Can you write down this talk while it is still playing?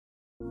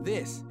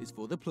This is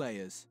for the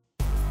players.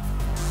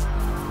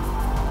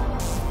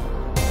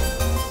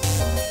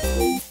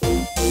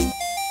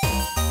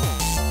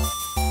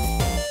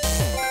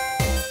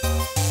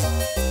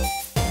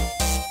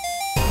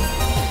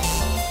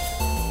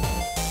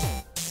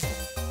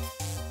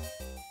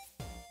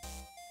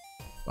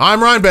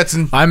 I'm Ryan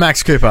Betson. I'm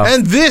Max Cooper.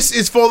 And this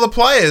is For the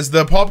Players,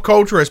 the pop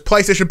culturist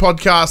PlayStation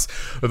podcast.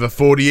 Over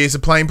 40 years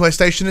of playing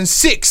PlayStation and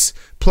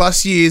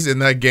 6+ years in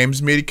that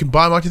games media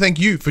combined. I'd like to thank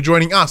you for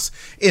joining us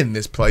in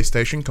this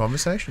PlayStation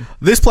conversation.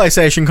 This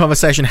PlayStation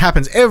conversation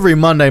happens every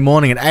Monday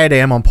morning at 8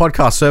 a.m. on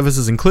podcast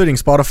services, including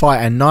Spotify,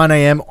 and 9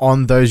 a.m.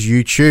 on those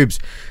YouTubes.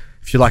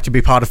 If you'd like to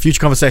be part of future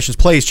conversations,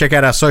 please check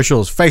out our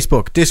socials,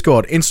 Facebook,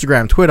 Discord,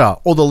 Instagram, Twitter,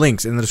 all the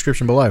links in the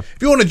description below.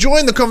 If you want to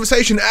join the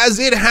conversation as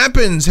it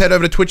happens, head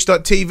over to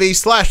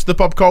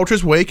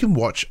twitch.tv/thepopcultures where you can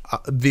watch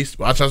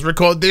us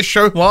record this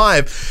show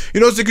live. You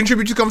can also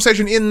contribute to the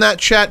conversation in that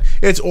chat.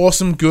 It's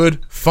awesome,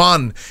 good,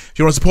 fun. If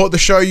you want to support the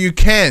show, you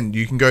can.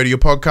 You can go to your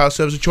podcast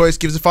service of choice,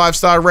 give us a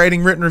 5-star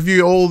rating, written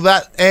review, all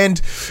that. And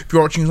if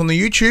you're watching us on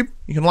the YouTube,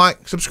 you can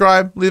like,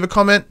 subscribe, leave a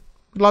comment.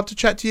 We'd love to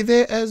chat to you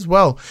there as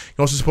well. You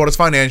can also support us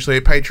financially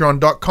at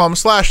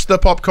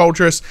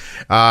patreon.com/thepopculturist,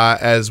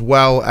 as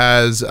well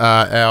as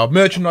our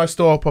merchandise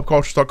store,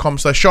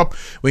 popculturist.com/shop,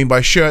 where you can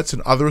buy shirts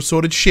and other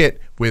assorted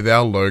shit with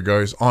our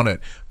logos on it.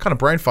 Kind of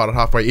brain farted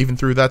halfway even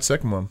through that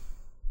second one.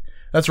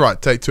 That's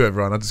right, take two,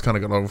 everyone. I just kind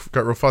of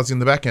got real fuzzy in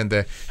the back end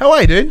there. How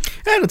are you, dude?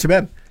 Yeah, not too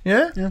bad.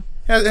 Yeah?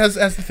 How's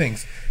the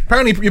things?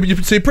 Apparently, you're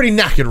pretty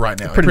knackered right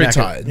now. Pretty knackered,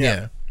 tired.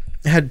 yeah.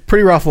 Had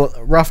pretty rough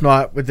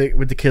night with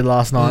the kid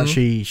last night.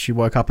 Mm-hmm. She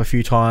woke up a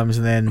few times,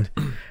 and then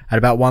at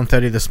about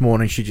 1:30 this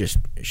morning, she just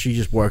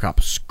woke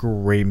up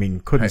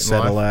screaming, couldn't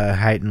settle her,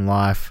 hating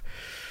life.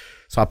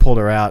 So I pulled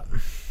her out,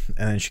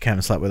 and then she came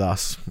and slept with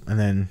us. And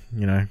then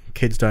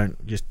kids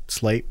don't just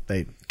sleep;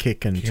 they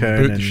kick and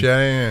turn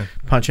and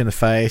punch in the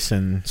face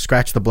and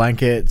scratch the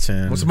blankets.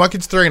 And so my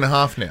kid's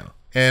 3.5 now.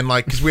 And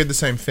because we had the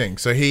same thing.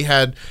 So he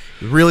had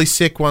really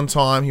sick one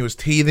time. He was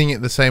teething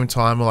at the same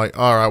time. We're like,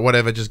 all right,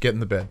 whatever, just get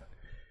in the bed.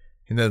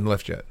 He hasn't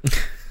left yet.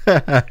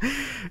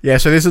 Yeah,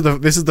 so this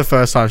is the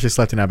first time she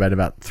slept in our bed in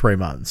about 3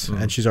 months,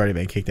 and she's already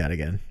been kicked out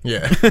again.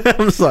 Yeah. I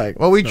was like,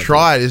 well, we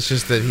tried. It's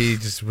just that he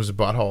just was a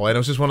butthole, and it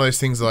was just one of those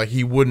things that,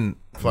 he wouldn't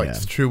for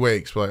 2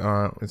 weeks. We're like,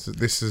 all right,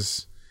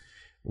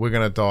 we're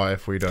gonna die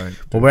if we don't.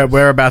 Well,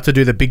 we're about to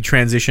do the big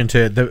transition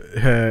to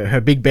her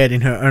big bed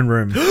in her own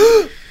room.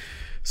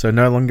 So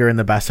no longer in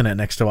the bassinet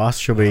next to us.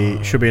 She'll be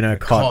in her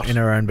cot in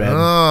her own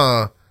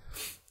bed.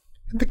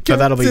 So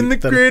that'll be well,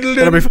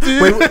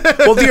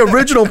 the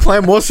original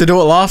plan was to do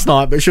it last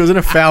night, but she was in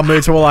a foul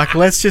mood, so we're like,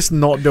 let's just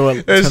not do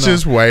it. Let's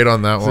just wait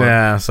on that one.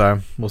 Yeah, so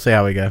we'll see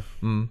how we go.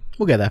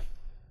 We'll get there.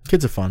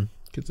 Kids are fun.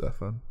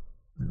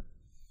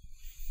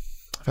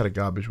 I've had a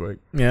garbage week.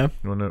 Yeah.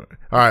 All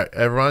right,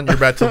 everyone, you're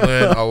about to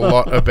learn a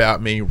lot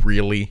about me.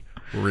 Really,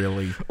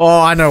 really. Oh,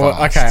 I know.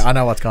 Fast. I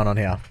know what's going on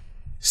here.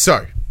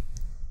 So,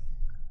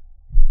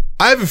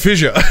 I have a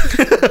fissure.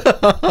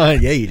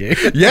 Yeah, you do.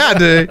 Yeah, I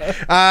do.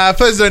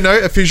 For those who don't know,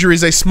 a fissure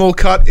is a small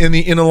cut in the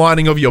inner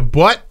lining of your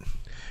butt.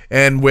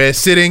 And where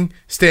sitting,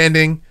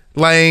 standing,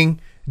 laying,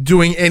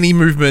 doing any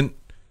movement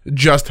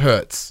just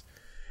hurts.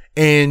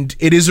 And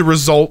it is a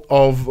result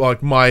of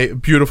my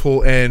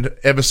beautiful and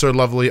ever so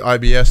lovely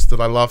IBS that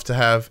I love to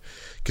have.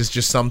 Because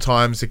just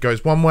sometimes it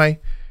goes one way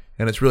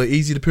and it's really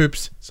easy to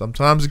poops.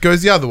 Sometimes it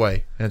goes the other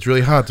way and it's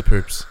really hard to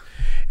poops.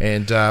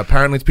 And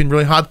apparently it's been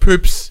really hard to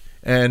poops.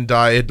 And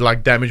it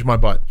damaged my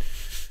butt.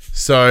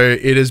 So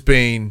it has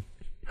been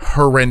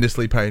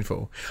horrendously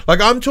painful.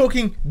 I'm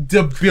talking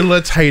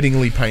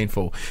debilitatingly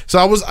painful. So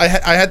I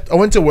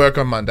went to work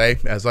on Monday,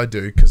 as I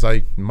do, because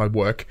my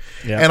work.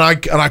 Yeah. And I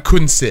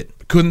couldn't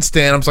sit. Couldn't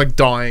stand. I was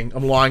dying.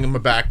 I'm lying on my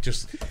back,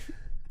 just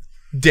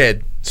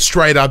dead.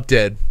 Straight up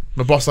dead.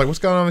 My boss what's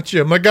going on with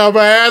you? I'm like, oh,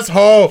 my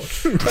asshole.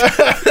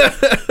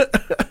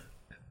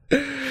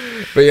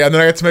 But yeah, and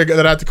then I had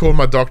to call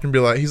my doctor and be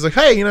like, he's like,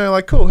 hey,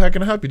 cool, how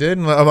can I help you, dude?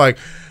 And I'm like,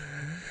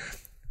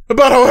 my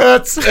butthole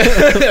hurts. And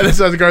then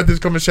so I was going through this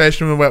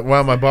conversation and went,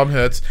 wow, my bum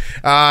hurts.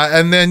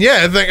 And then,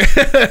 and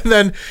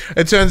then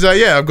it turns out,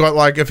 I've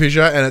got a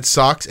fissure and it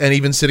sucks. And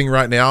even sitting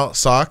right now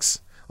sucks.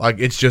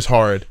 It's just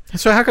horrid.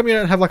 So how come you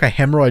don't have a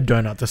hemorrhoid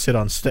donut to sit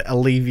on to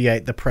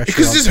alleviate the pressure?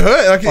 Because it just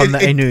hurt. On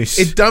the anus.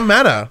 It don't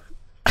matter.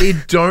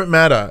 It don't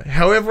matter.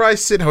 However I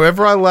sit,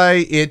 however I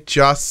lay, it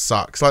just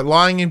sucks.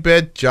 Lying in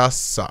bed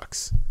just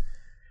sucks.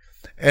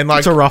 And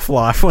it's a rough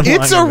life.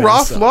 It's a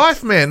rough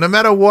life, man. No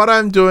matter what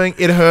I'm doing,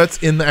 it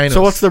hurts in the anus.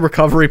 So what's the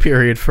recovery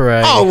period for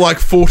a...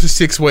 4 to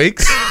 6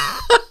 weeks.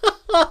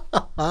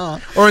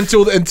 Or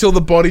until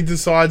the body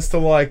decides to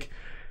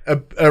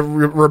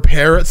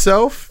repair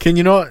itself. Can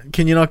you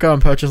not go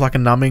and purchase a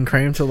numbing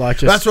cream to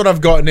just... That's what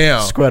I've got now.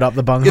 Squirt up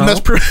the bunghole. And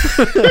that's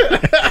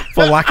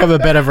for lack of a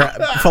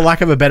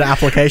better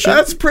application.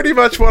 That's pretty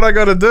much what I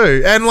got to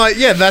do. And like,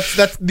 yeah,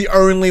 that's the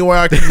only way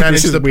I can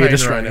manage This is the a weird pain right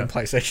Australian now.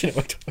 PlayStation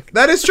we're talking.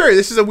 That is true.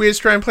 This is a weird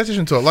Australian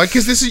PlayStation talk. Like,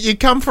 because this is, you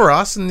come for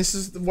us, and this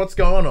is what's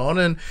going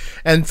on,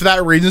 and for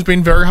that reason, it's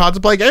been very hard to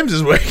play games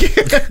this week.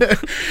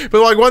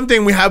 But like, one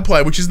thing we have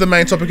played, which is the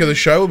main topic of the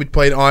show, we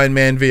played Iron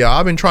Man VR.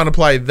 I've been trying to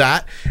play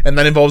that, and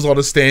that involves a lot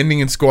of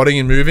standing and squatting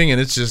and moving, and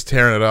it's just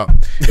tearing it up.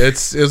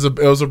 It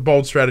was a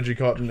bold strategy,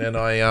 Cotton,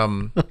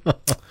 and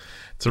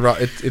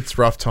it's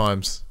rough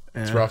times.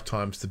 It's rough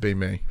times to be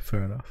me.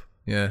 Fair enough.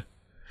 Yeah.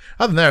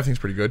 Other than that, everything's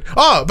pretty good.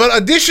 Oh, but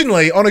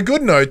additionally, on a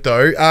good note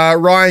though,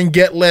 Ryan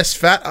Get Less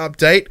Fat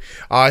update.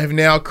 I have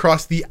now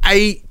crossed the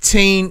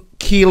 18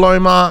 kilo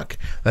mark.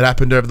 That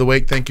happened over the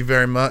week. Thank you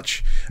very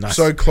much. Nice.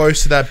 So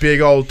close to that big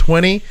old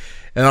 20.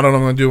 And I don't know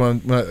what I'm going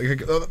to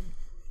do.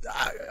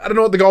 I don't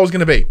know what the goal is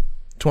going to be.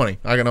 20.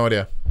 I got no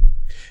idea.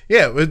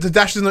 Yeah, the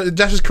dash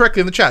is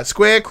correctly in the chat.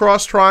 Square,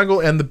 cross, triangle,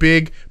 and the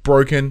big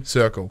broken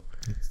circle.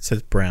 It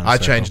says brown. I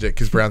changed it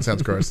because brown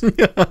sounds gross.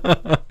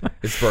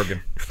 It's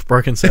broken.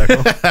 Broken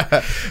circle.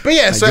 But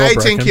yeah, so you're 18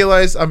 broken.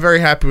 kilos. I'm very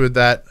happy with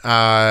that.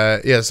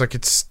 Yeah, it's like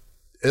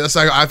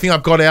I think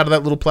I've got out of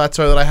that little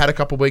plateau that I had a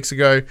couple of weeks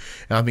ago,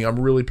 and I think I'm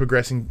really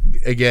progressing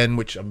again,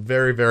 which I'm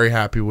very, very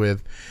happy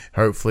with.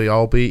 Hopefully,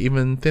 I'll be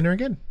even thinner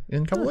again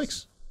in a couple of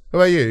weeks. What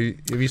about you?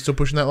 Are you still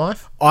pushing that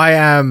life? I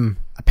am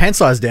a pant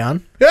size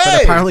down, but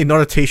Hey! apparently not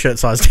a t-shirt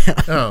size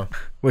down, Oh,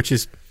 which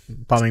is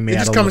bumming me it out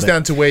just a little comes bit.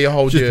 down to where you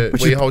hold your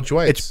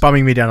weights. It's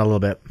bumming me down a little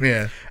bit.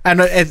 Yeah.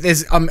 And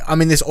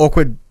I'm in this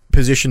awkward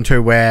position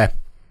too where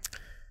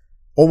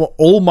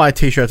all my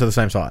t-shirts are the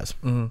same size.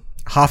 Mm-hmm.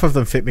 Half of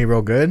them fit me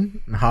real good,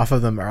 and half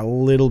of them are a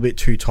little bit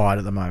too tight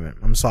at the moment.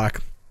 I'm just like,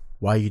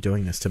 why are you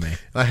doing this to me?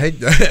 I hate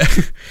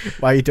that.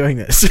 Why are you doing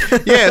this?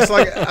 Yeah, it's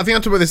like, I think I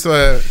talked about this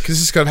because this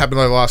has kind of happened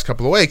over the last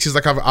couple of weeks. It's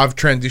like I've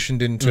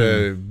transitioned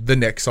into the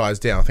next size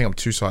down. I think I'm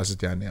 2 sizes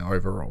down now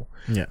overall.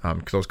 Yeah.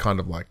 Because I was kind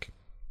of like,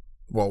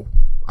 well,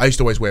 I used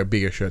to always wear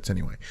bigger shirts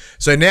anyway.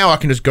 So now I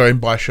can just go and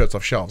buy shirts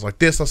off shelves. Like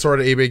this, I saw it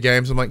at EB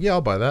Games. I'm like, yeah,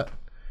 I'll buy that.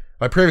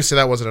 Like previously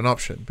that wasn't an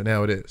option, but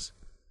now it is.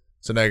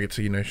 So now I get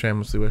to,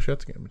 shamelessly wear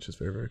shirts again, which is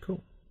very, very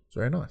cool. It's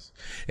very nice.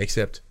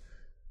 Except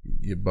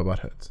my butt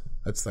hurts.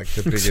 That's like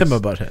the biggest. My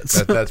butt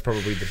hurts. That's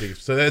probably the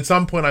biggest. So at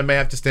some point I may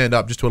have to stand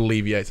up just to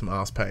alleviate some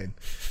ass pain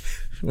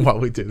while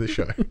we do the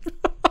show.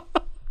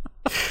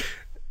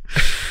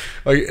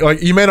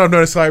 Like you may not have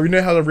noticed, like, you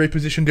know how I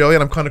repositioned earlier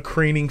and I'm kind of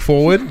craning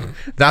forward?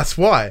 That's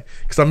why.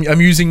 Because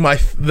I'm using my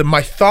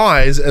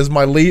thighs as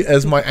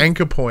my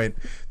anchor point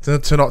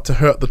to not to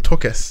hurt the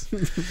tuchus.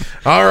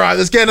 All right,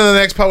 let's get into the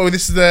next part.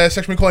 This is the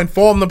section we call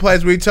Inform the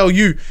Players. We tell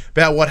you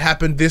about what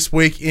happened this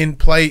week in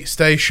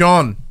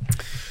PlayStation.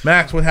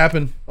 Max, what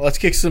happened? Let's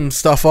kick some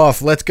stuff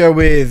off. Let's go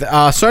with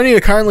Sony are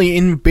currently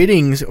in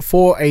biddings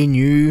for a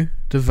new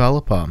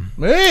developer.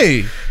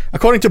 Hey!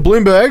 According to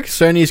Bloomberg,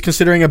 Sony is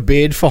considering a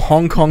bid for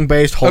Hong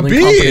Kong-based holding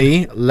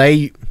bid?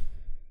 company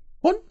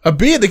What? A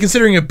beard? They're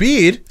considering a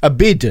beard? A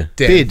bid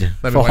That'd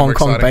for be way more Hong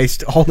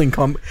Kong-based holding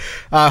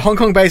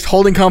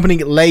company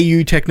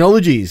Leiyu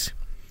Technologies.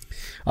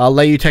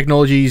 Leiyu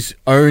Technologies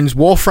owns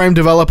Warframe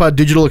developer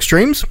Digital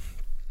Extremes.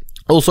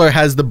 Also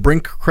has the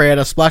Brink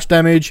creator Splash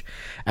Damage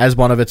as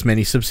one of its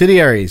many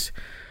subsidiaries.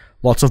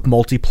 Lots of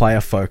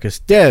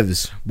multiplayer-focused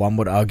devs. One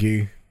would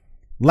argue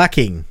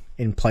lacking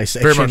in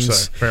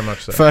PlayStation's Very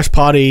much so.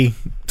 first-party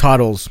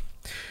titles.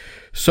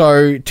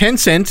 So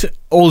Tencent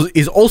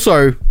is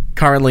also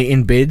currently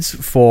in bids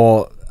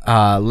for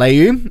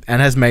Leiyu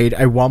and has made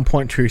a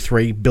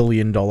 $1.23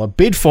 billion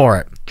bid for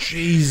it.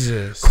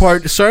 Jesus.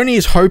 Quote, Sony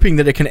is hoping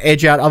that it can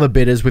edge out other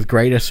bidders with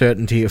greater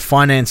certainty of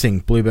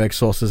financing, Bloomberg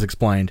sources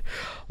explained.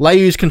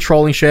 Leiyu's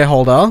controlling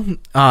shareholder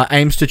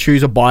aims to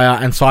choose a buyer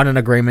and sign an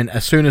agreement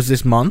as soon as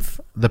this month,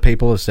 the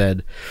people have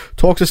said.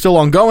 Talks are still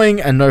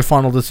ongoing and no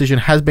final decision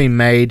has been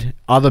made.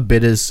 Other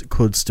bidders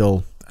could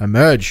still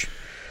emerge.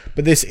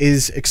 But this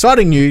is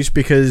exciting news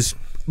because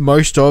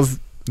most of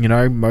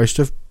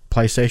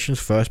PlayStation's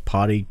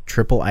first-party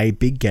AAA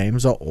big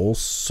games are all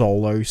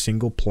solo,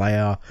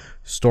 single-player,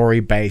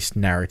 story-based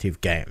narrative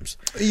games.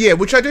 Yeah,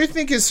 which I do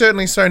think is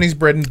certainly Sony's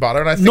bread and butter,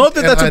 and I think Not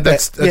that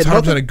that's that's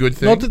 100% a good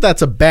thing. Not that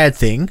that's a bad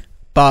thing,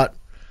 but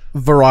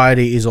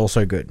variety is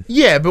also good.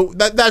 Yeah,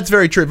 but that's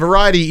very true.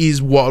 Variety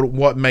is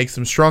what makes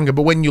them stronger.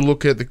 But when you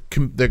look at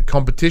the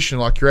competition,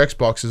 like your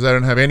Xboxes, they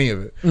don't have any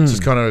of it. It's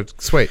just kind of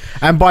sweet.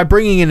 And by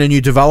bringing in a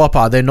new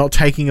developer, they're not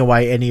taking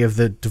away any of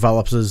the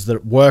developers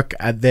that work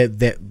at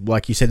their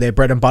like you said, their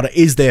bread and butter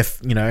is their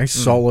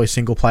solo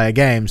single player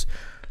games.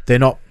 They're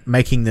not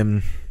making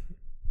them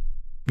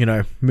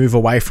move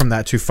away from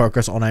that to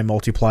focus on a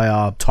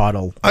multiplayer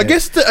title. I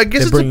guess they're it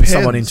bringing depends.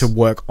 someone in to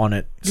work on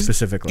it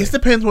specifically. I guess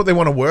it depends what they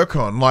want to work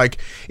on. Like,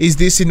 is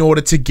this in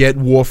order to get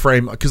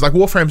Warframe? Because like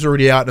Warframe's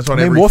already out and it's on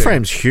everything.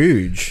 Warframe's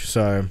huge,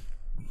 so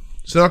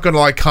they're not going to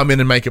like come in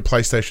and make it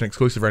PlayStation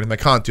exclusive or anything.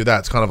 They can't do that.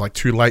 It's kind of like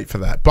too late for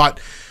that.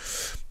 But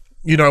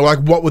you know, like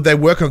what would they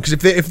work on?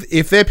 Because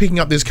if they're picking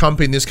up this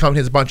company, and this company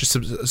has a bunch of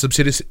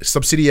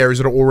subsidiaries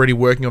that are already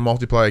working on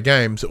multiplayer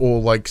games,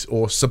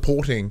 or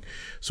supporting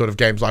sort of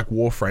games like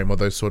Warframe, or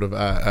those sort of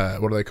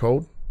what are they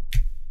called?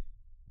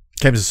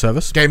 Games as a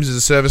service. Games as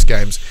a service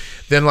games.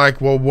 Then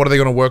like, well, what are they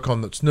going to work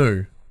on that's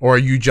new? Or are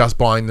you just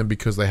buying them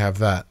because they have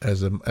that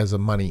as a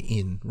money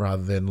in,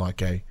 rather than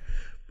like a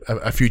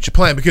future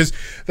plan? Because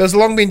there's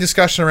long been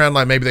discussion around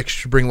like maybe they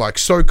should bring like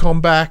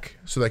SOCOM back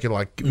so they can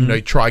like you know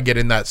try get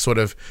in that sort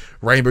of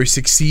Rainbow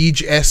Six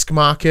Siege-esque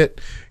market.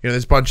 You know,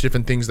 there's a bunch of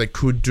different things they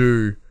could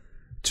do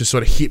to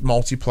sort of hit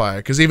multiplayer.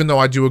 Because even though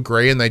I do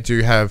agree, and they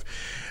do have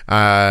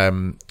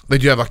like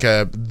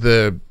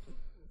the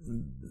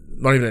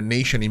not even a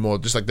niche anymore,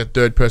 just like the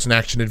third person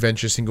action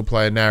adventure single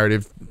player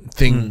narrative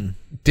thing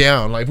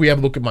down. Like if we have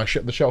a look at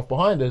the shelf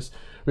behind us,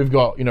 we've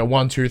got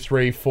 1, 2,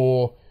 3,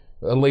 4.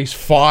 At least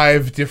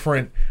 5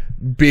 different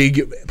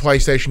big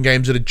PlayStation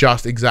games that are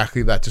just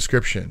exactly that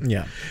description.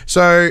 Yeah.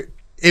 So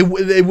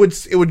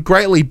it would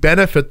greatly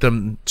benefit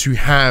them to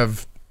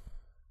have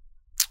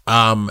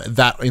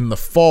that in the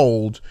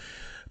fold,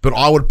 but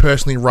I would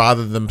personally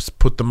rather them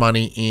put the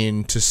money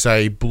in to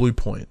say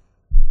Bluepoint.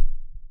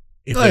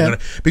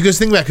 Because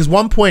think about it, because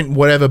 $1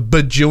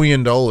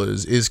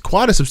 bajillion is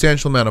quite a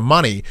substantial amount of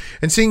money,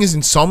 and seeing as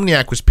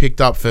Insomniac was picked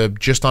up for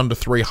just under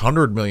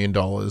 $300 million,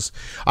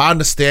 I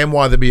understand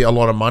why there'd be a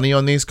lot of money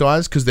on these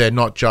guys, because they're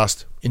not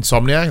just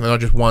Insomniac, they're not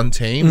just one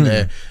team,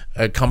 they're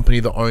a company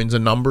that owns a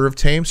number of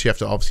teams, so you have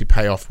to obviously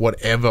pay off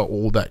whatever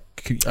all that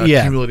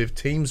cumulative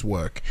teams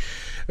work.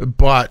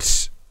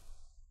 But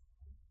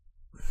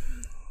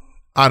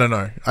I don't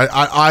know.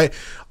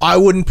 I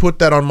wouldn't put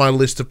that on my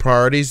list of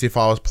priorities if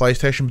I was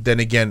PlayStation. But then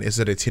again, is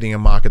that it's hitting a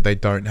market they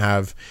don't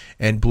have,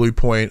 and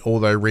Bluepoint,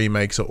 although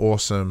remakes are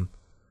awesome,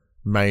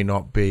 may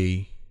not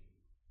be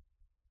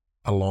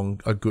a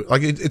good.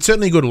 Like it's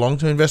certainly a good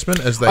long-term investment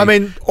as they. I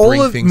mean,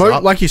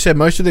 like you said,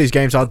 most of these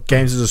games are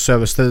games as a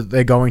service.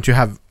 They're going to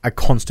have a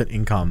constant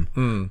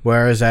income,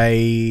 whereas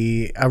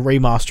a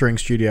remastering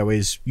studio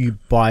is you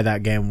buy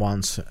that game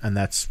once and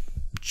that's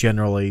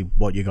generally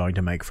what you're going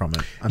to make from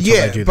it until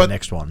they do the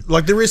next one.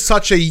 Like there is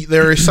such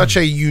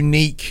a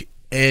unique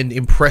and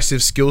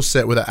impressive skill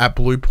set with at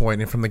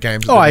Bluepoint and from the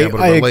games that they're able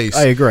to release.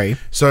 I agree.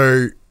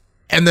 So,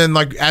 and then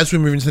like as we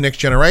move into the next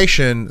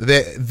generation,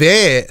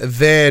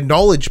 their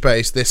knowledge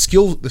base, the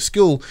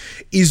skill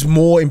is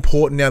more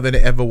important now than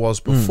it ever was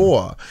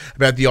before.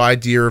 About the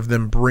idea of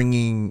them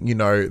bringing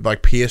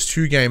like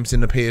PS2 games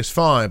into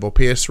PS5 or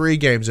PS3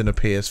 games into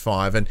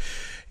PS5, and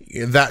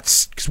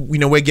that's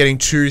we're getting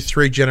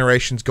 2-3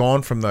 generations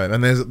gone from those,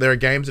 and there are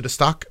games that are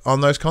stuck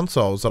on those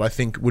consoles that I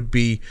think would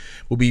be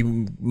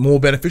more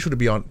beneficial to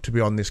be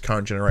on this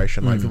current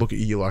generation. Like if you look at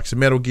your likes of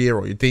Metal Gear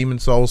or your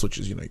Demon's Souls, which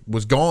is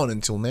was gone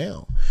until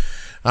now.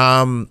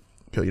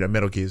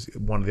 Metal Gear is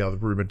one of the other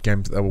rumored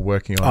games that they were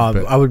working on.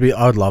 I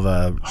would love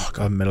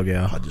a Metal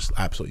Gear. I just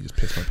absolutely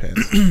piss my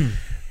pants.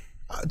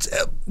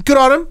 Good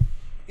on them.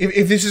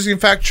 If this is in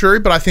fact true,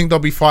 but I think they'll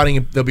be fighting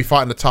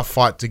a tough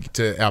fight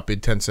to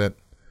outbid Tencent.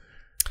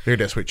 They're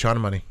that sweet China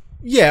money.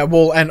 Yeah,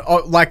 well, and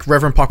like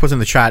Reverend Puck was in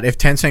the chat, if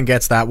Tencent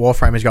gets that,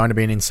 Warframe is going to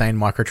be an insane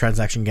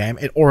microtransaction game.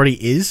 It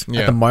already is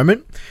at the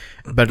moment,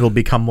 but it'll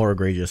become more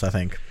egregious, I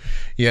think.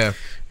 Yeah.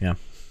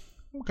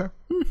 Okay.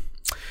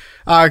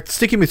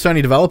 Sticking with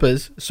Sony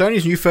developers,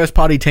 Sony's new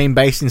first-party team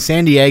based in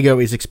San Diego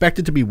is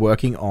expected to be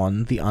working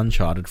on the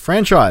Uncharted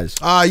franchise.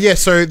 So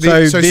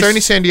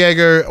Sony San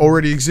Diego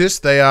already exists.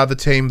 They are the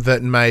team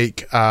that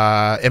make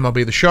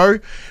MLB The Show.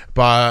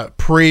 But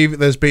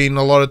there's been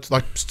a lot of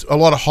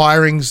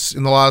hirings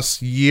in the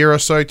last year or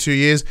so, 2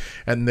 years,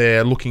 and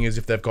they're looking as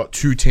if they've got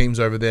 2 teams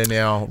over there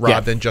now,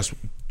 rather than just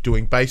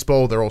doing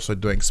baseball. They're also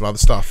doing some other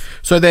stuff.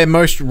 So their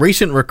most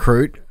recent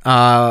recruit,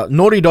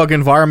 Naughty Dog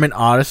environment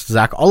artist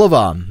Zach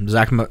Oliver.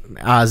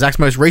 Zach's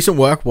most recent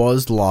work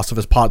was The Last of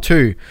Us Part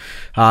 2.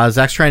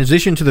 Zach's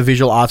transitioned to the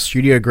visual arts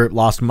studio group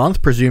last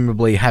month,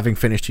 presumably having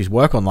finished his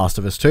work on Last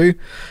of Us 2.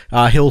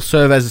 He'll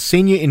serve as a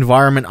senior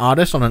environment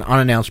artist on an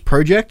unannounced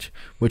project,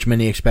 which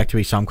many expect to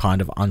be some kind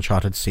of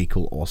Uncharted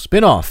sequel or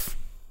spin-off.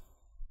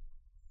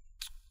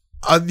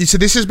 So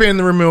this has been in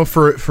the rumor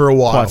for a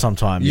while. Quite some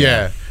time,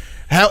 yeah.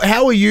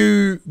 How are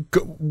you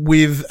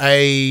with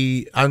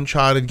a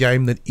Uncharted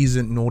game that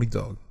isn't Naughty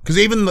Dog? Because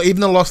even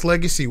the Lost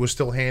Legacy was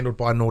still handled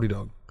by Naughty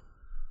Dog.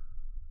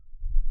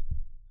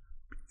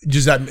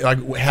 Does that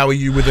how are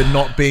you with it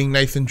not being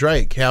Nathan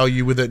Drake? How are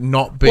you with it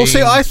not being? Well,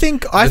 see, I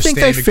think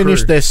they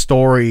finished their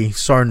story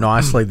so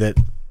nicely that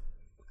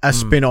a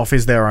spin-off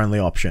is their only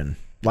option.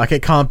 Like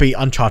it can't be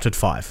Uncharted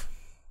 5.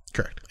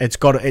 Correct. It's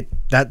got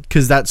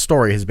because that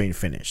story has been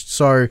finished.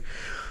 So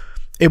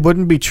it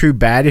wouldn't be too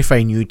bad if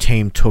a new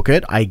team took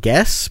it, I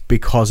guess,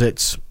 because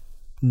it's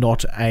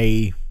not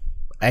a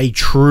a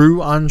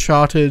true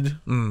Uncharted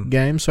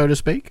game, so to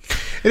speak.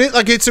 It is,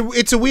 like, it's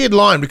a weird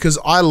line because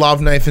I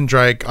love Nathan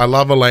Drake, I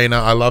love Elena,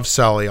 I love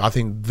Sully. I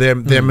think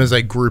them as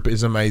a group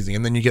is amazing.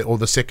 And then you get all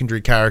the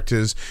secondary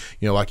characters,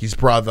 you know, like his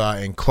brother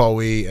and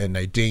Chloe and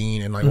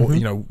Nadine and like all,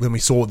 you know, when we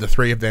saw the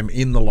three of them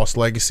in the Lost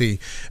Legacy.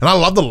 And I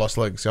love the Lost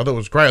Legacy. I thought it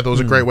was great. I thought it was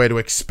a great way to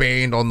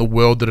expand on the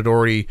world that had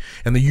already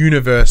and the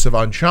universe of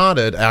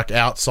Uncharted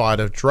outside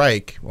of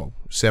Drake, well,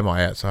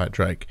 semi outside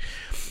Drake.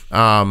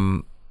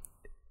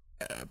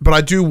 But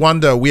I do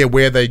wonder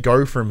where they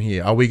go from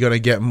here. Are we going to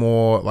get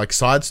more like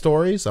side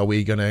stories? Are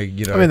we going to,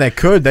 you know? I mean,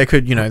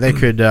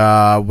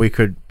 we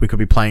could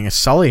be playing as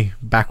Sully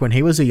back when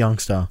he was a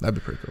youngster. That'd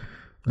be pretty cool.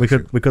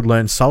 We could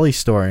learn Sully's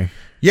story.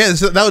 Yeah,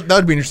 so that would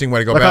be an interesting way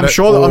to go about I'm it.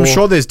 I'm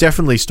sure there's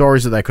definitely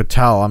stories that they could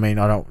tell. I mean,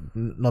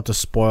 not to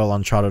spoil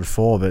Uncharted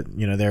 4, but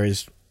you know there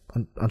is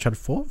Uncharted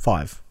 4,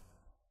 5.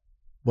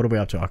 What are we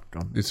up to?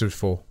 This is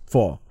 4.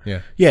 4.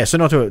 Yeah. Yeah. So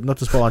not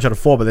to spoil Uncharted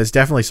 4, but there's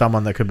definitely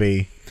someone that could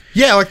be.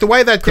 Yeah, like the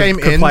way that game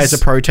could ends, play as a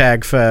pro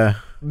tag for.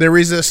 There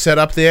is a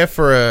setup there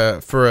for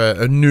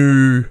a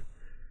new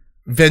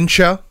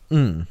venture.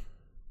 Do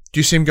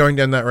you see him going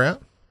down that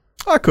route?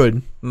 I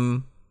could.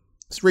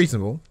 It's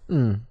reasonable.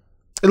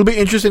 It'll be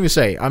interesting to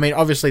see. I mean,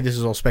 obviously this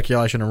is all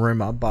speculation and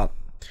rumor, but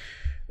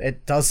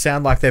it does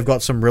sound like they've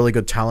got some really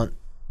good talent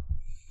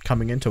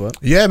coming into it.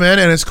 Yeah, man,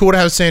 and it's cool to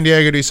have San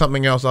Diego do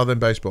something else other than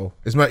baseball.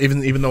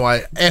 Even though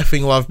I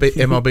effing love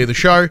MLB The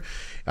Show,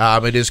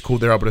 it is cool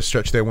they're able to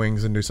stretch their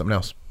wings and do something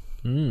else.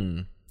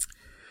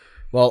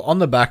 Well, on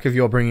the back of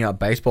your bringing up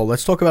baseball,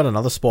 let's talk about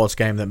another sports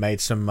game that made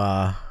some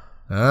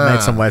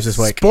waves this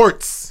week.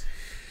 Sports.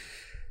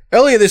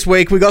 Earlier this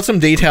week, we got some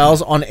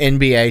details on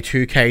NBA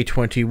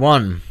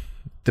 2K21.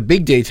 The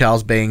big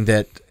details being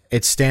that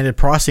its standard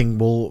pricing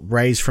will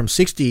raise from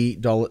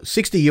 $60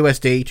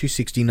 USD to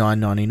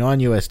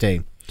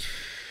 $69.99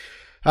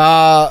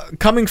 USD.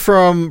 Coming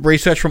from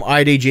research from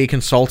IDG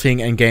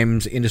Consulting and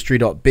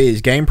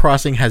GamesIndustry.biz, game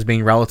pricing has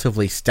been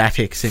relatively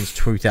static since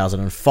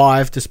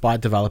 2005,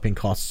 despite developing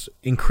costs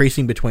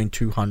increasing between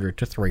 200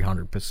 to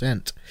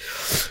 300%.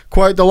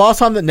 Quote, the last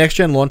time that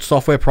next-gen launch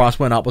software price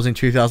went up was in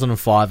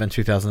 2005 and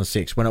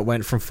 2006, when it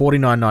went from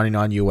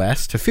 $49.99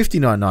 US to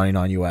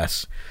 $59.99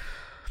 US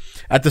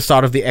at the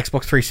start of the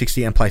Xbox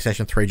 360 and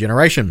PlayStation 3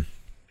 generation.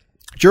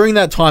 During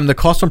that time, the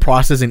cost and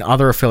prices in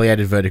other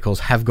affiliated verticals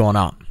have gone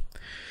up.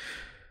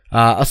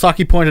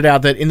 Asaki pointed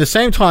out that in the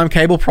same time,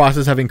 cable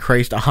prices have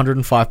increased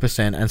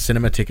 105% and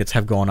cinema tickets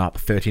have gone up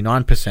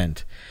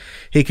 39%.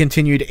 He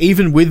continued,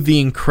 even with the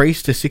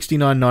increase to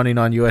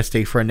 $69.99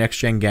 USD for a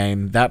next-gen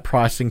game, that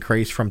price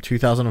increase from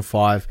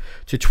 2005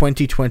 to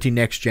 2020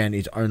 next-gen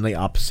is only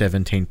up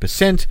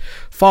 17%,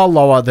 far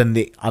lower than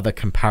the other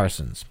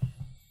comparisons.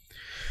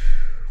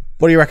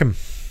 What do you reckon?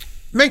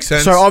 Makes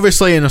sense. So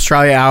obviously in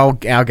Australia,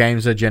 our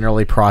games are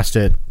generally priced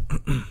at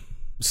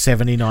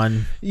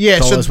 $79.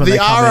 Yeah, so the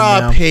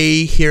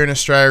RRP here in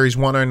Australia is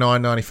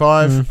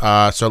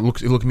 $109.95. So it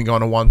looking to be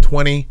going to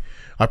 $120,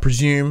 I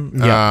presume.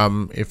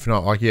 Yeah. If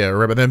not, like, yeah,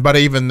 remember then. But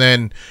even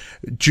then,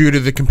 due to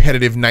the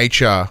competitive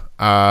nature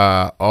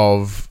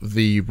of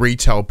the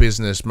retail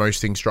business,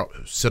 most things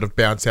sort of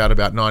bounce out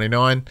about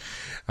 $99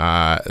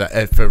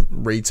 for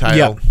retail.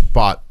 Yep.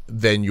 But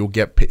then you'll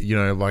get, you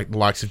know, like the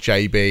likes of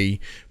JB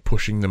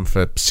pushing them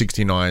for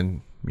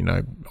 $69. You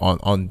know,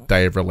 on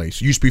day of release.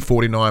 It used to be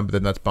 $49, but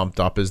then that's bumped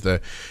up as the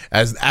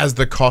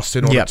cost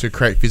in order to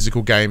create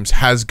physical games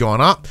has gone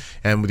up,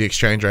 and with the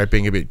exchange rate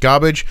being a bit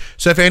garbage.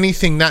 So if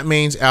anything, that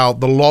means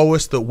the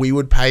lowest that we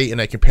would pay in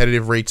a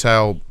competitive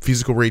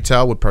physical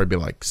retail would probably be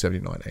like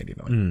 $79,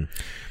 $89.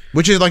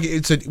 Which is like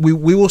we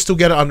will still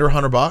get it under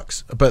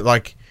 $100, but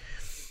like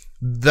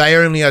they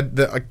only are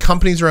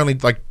companies are only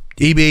like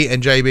EB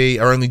and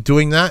JB are only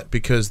doing that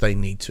because they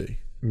need to.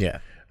 Yeah.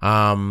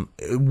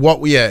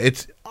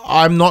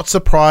 I'm not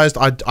surprised.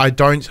 I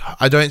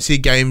don't see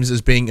games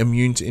as being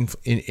immune to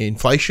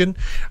inflation.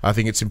 I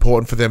think it's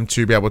important for them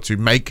to be able to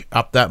make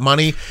up that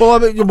money.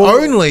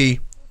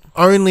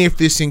 Only if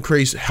this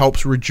increase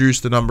helps reduce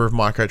the number of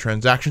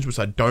microtransactions, which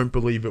I don't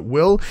believe it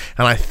will.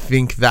 And I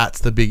think that's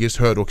the biggest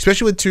hurdle,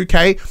 especially with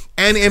 2K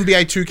and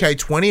NBA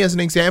 2K20 as an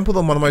example.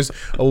 They're one of the most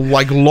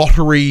like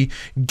lottery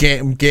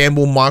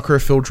gamble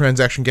microfill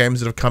transaction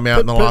games that have come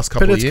out in the last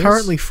couple of years. But it's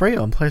currently free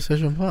on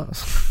PlayStation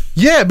Plus.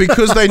 Yeah,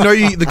 because they know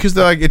you, because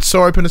they're like, it's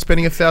so open to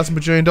spending $1,000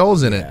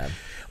 bajillion in it. Yeah.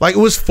 Like it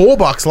was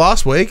 $4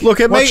 last week. Look,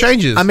 what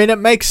changes? I mean, it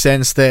makes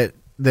sense that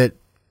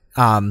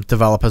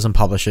developers and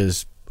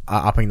publishers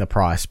are upping the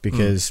price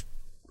because,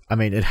 I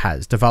mean, it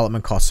has.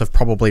 Development costs have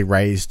probably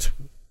raised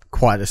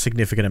quite a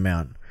significant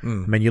amount. I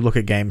mean, you look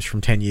at games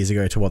from 10 years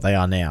ago to what they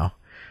are now,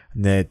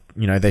 and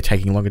they're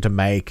taking longer to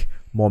make,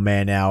 more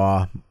man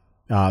hour,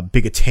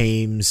 bigger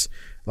teams.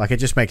 Like, it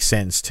just makes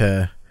sense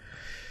to,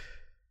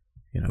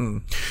 you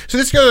know. So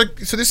this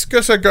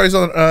goes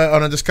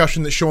on a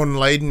discussion that Sean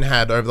Layden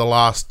had over the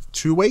last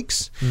 2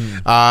 weeks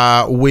with,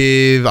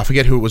 I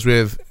forget who it was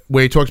with,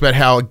 where he talked about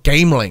how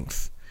game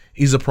length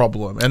is a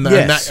problem, and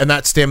Yes.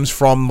 that stems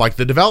from like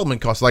the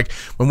development costs. Like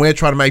when we're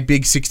trying to make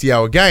big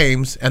 60-hour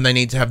games, and they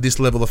need to have this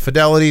level of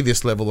fidelity,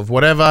 this level of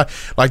whatever,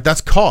 like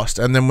that's cost,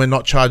 and then we're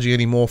not charging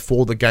any more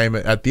for the game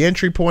at the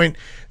entry point.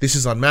 This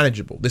is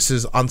unmanageable. This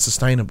is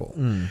unsustainable.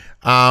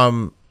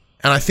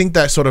 And I think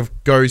that sort of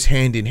goes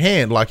hand in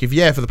hand. Like, if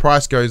the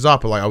price goes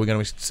up, like, are we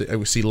going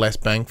to see less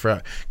bang for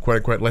our, quote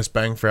unquote, less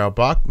bang for our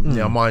buck?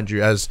 Now, mind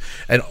you, as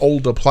an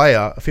older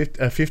player, a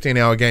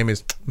 15-hour game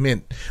is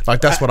mint.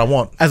 Like, that's what I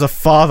want. As a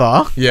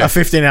father, Yeah. a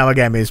 15-hour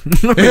game is.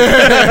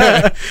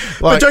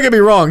 But don't get me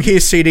wrong.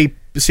 Here's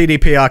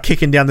CDPR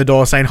kicking down the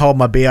door saying, hold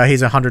my beer.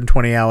 Here's a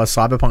 120-hour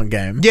Cyberpunk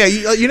game. Yeah,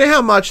 you know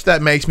how much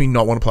that makes me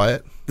not want to play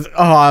it?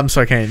 Oh, I'm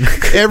so keen.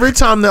 Every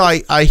time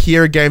that I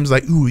hear a game's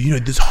like, ooh,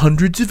 there's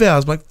hundreds of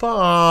hours, I'm like,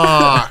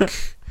 fuck.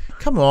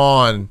 Come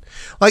on.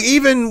 Like,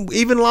 even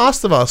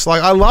Last of Us,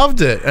 like, I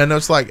loved it. And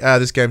it's like,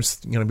 this game's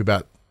going to be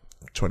about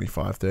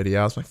 25, 30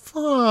 hours. I'm like,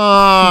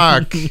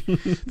 fuck.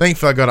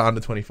 Thankfully, I got it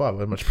under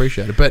 25. I much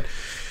appreciate it. But,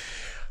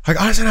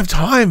 like, I just don't have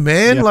time,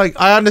 man. Yep.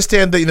 Like, I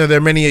understand that, there are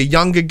many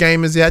younger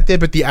gamers out there,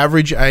 but the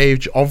average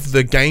age of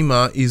the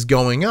gamer is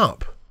going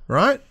up,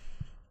 right?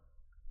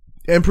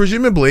 And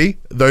presumably,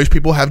 those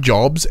people have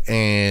jobs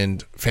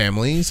and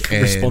families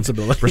and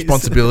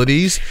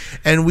responsibilities,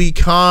 and we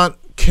can't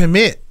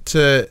commit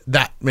to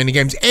that many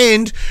games.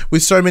 And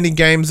with so many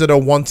games that are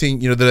wanting,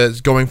 that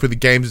are going for the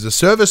games as a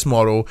service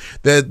model,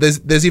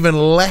 there's even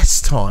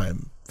less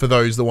time for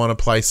those that want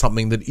to play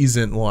something that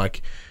isn't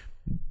like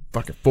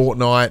fucking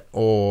Fortnite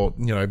or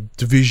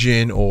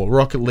Division or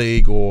Rocket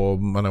League or I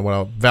don't know what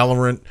else,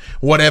 Valorant,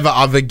 whatever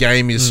other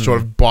game is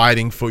sort of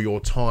biting for your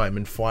time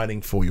and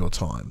fighting for your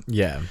time.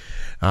 Yeah.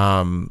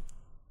 I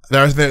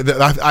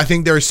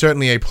think there is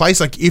certainly a place.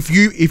 Like if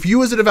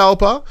you as a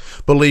developer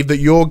believe that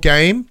your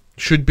game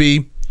should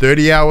be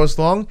 30 hours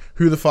long,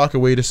 who the fuck are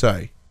we to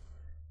say?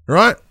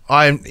 Right?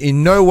 I am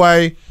in no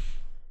way.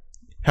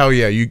 Hell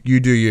yeah, you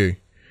do you.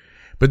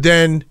 But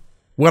then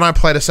when I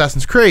played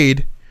Assassin's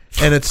Creed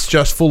and it's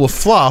just full of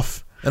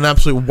fluff and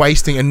absolute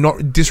wasting and not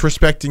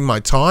disrespecting my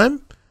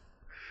time,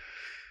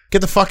 get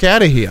the fuck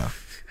out of here.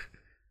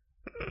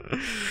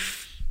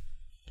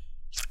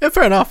 Yeah,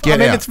 fair enough.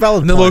 Get out. It's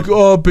valid. And they're like,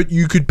 oh, but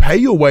you could pay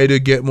your way to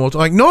get more time.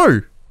 Like,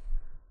 no.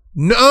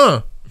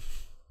 Nuh-uh.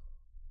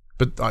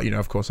 But,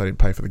 of course, I didn't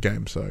pay for the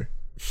game, so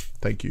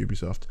thank you,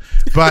 Ubisoft.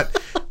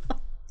 But,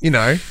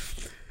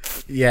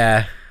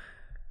 Yeah.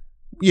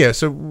 Yeah,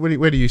 so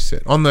where do you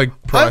sit? On the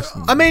price?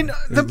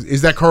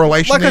 Is that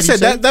correlation? Like I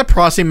said, that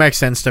pricing makes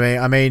sense to me.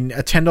 I mean,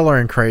 a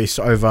 $10 increase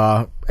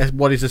over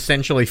what is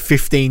essentially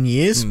 15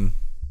 years.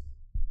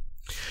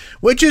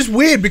 Which is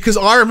weird because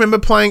I remember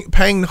paying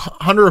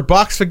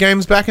 $100 for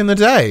games back in the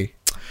day.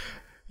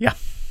 Yeah.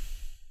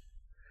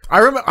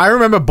 I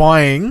remember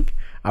buying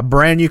a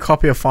brand new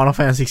copy of Final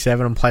Fantasy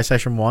VII on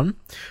PlayStation 1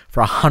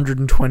 for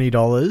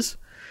 $120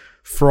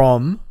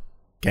 from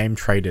Game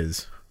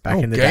Traders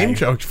back in the day.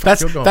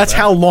 That's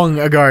how long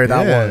ago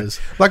that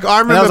was. Like I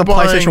remember that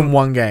was a PlayStation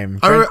 1 game.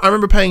 I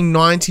remember paying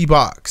 $90.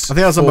 I think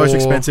that was the most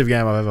expensive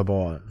game I've ever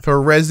bought.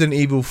 For Resident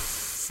Evil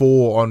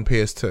 4 on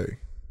PS2.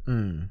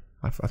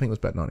 I think it was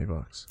about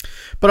 $90.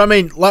 But I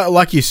mean,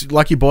 like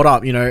you brought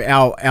up,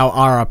 our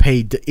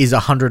RRP is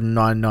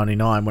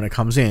 $109.99 when it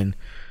comes in.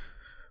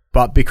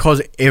 But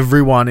because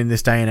everyone in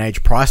this day and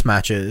age price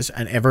matches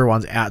and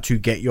everyone's out to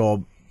get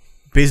your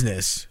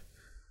business,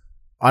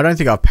 I don't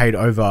think I've paid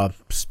over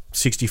 $64,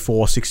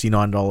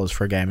 $69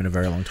 for a game in a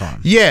very long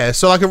time. Yeah,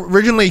 so like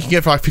originally you could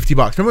get for like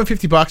 $50. Remember when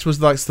 $50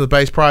 was like the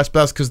base price?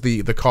 But that's because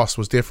the cost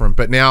was different.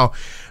 But now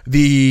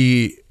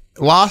the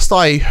last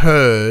I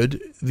heard,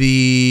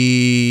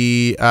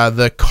 the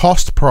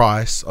cost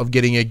price of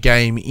getting a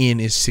game in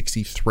is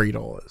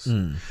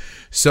 $63.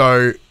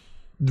 So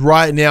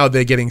right now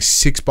they're getting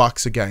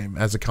 $6 a game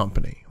as a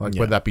company, like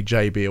whether that be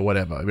JB or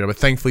whatever. But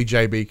thankfully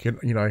JB can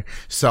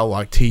sell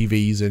like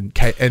TVs and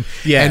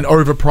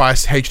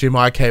overpriced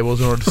HDMI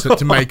cables in order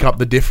to make up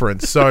the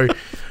difference. So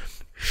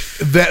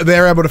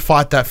they're able to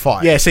fight that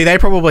fight. Yeah, see, they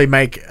probably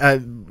make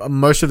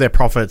most of their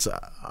profits,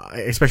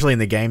 especially in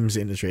the games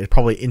industry, is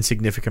probably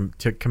insignificant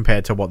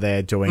compared to what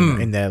they're doing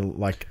in their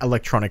like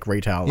electronic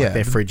retail, like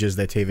their fridges,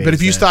 their TVs. But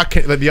if you start,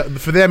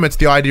 for them, it's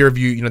the idea of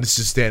this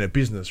is standard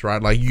business, right?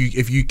 Like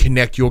if you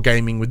connect your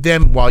gaming with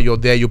them while you're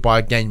there, you'll buy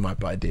a game, you might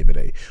buy a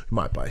DVD, you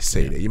might buy a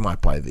CD, you might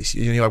buy this.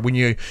 Like when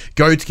you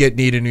go to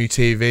need a new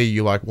TV,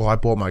 you're like, well, I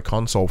bought my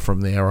console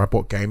from there, or I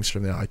bought games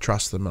from there. I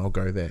trust them, and I'll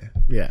go there.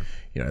 Yeah.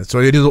 So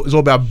it's all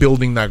about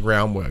building that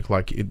groundwork.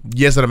 Like,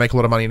 yes, they don't make a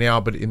lot of money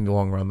now, but in the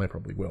long run, they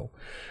probably will.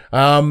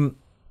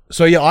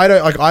 So yeah,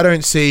 I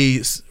don't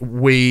see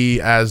we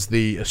as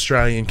the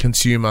Australian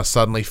consumer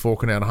suddenly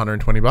forking out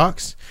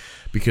 $120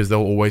 because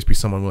there'll always be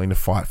someone willing to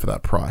fight for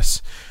that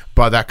price.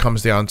 But that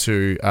comes down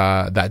to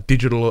that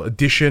digital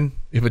edition.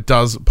 If it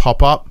does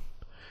pop up,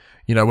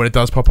 when it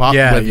does pop up,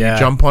 whether you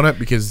jump on it,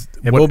 because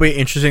it will be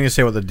interesting to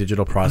see what the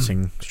digital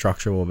pricing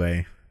structure will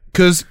be.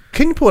 Because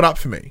can you pull it up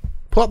for me?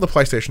 Pull up the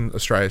PlayStation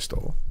Australia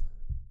store.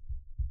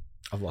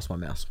 I've lost my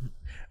mouse.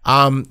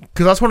 Because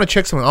I just want to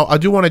check something. I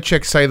do want to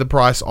check, say, the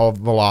price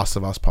of The Last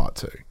of Us Part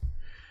 2.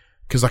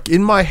 Because like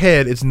in my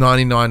head, it's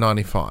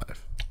 $99.95.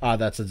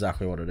 That's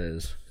exactly what it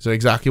is. Is that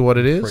exactly what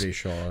it is? Pretty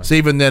sure. So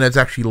even then, it's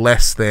actually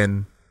less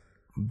than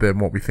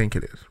what we think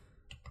it is.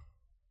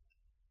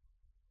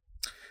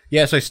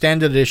 Yeah, so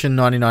standard edition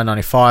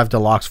 $99.95,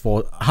 deluxe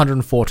for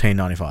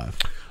 $114.95.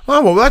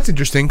 Oh well, that's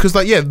interesting because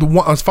like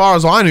as far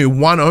as I knew,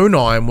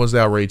 $109 was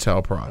our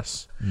retail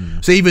price.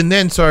 So even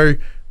then,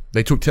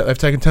 they've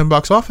taken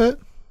 $10 off it.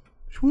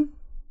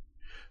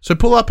 So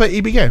pull up at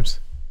EB Games.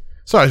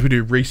 Sorry, as we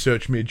do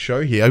research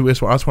mid-show here, I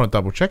just want to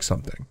double check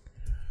something.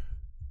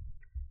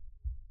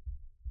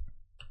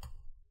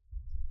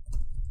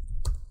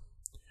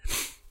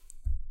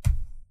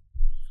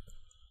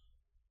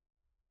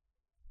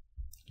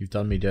 You've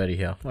done me dirty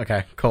here.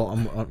 Okay,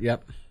 cool.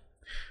 Yep.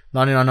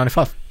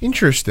 $99.95.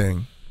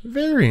 Interesting.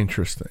 Very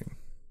interesting.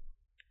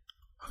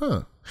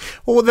 Huh.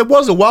 Well, there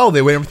was a while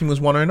there when everything was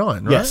 $109,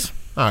 right? Yes.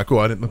 Ah, cool.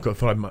 I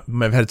thought I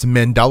may have had some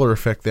Mandela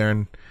effect there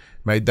and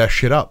made that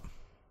shit up.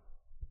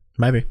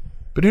 Maybe.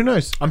 But who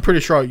knows? I'm pretty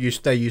sure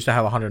they used to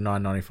have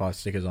 $109.95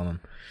 stickers on them.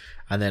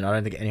 And then I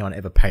don't think anyone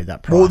ever paid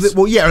that price.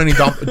 Well, yeah, only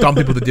dumb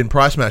people that didn't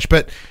price match.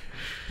 But,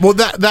 well,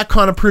 that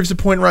kind of proves the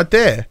point right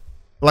there.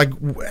 Like,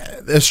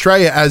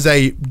 Australia as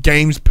a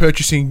games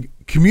purchasing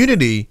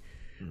community,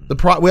 we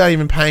aren't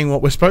even paying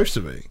what we're supposed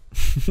to be.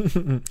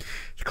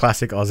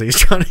 Classic Aussies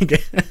trying to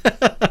get...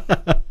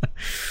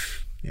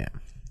 Yeah.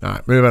 All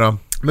right, moving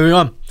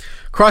on.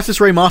 Crysis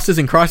Remasters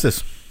in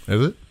Crysis.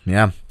 Is it?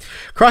 Yeah.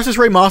 Crysis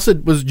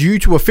Remastered was due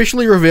to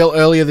officially reveal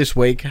earlier this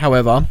week.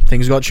 However,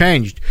 things got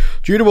changed.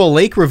 Due to a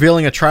leak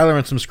revealing a trailer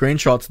and some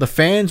screenshots, the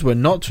fans were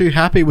not too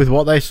happy with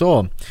what they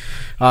saw.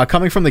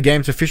 Coming from the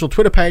game's official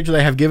Twitter page,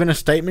 they have given a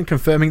statement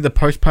confirming the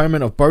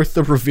postponement of both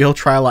the reveal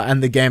trailer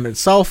and the game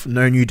itself.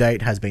 No new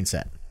date has been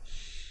set.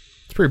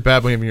 It's pretty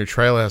bad when even your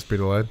trailer has to be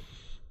delayed.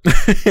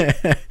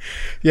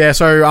 Yeah,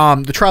 so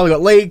the trailer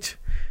got leaked.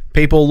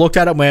 People looked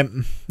at it and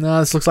went, "No,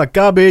 this looks like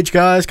garbage,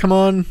 guys. Come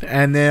on!"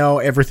 And now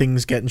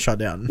everything's getting shut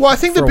down. Well, I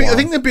think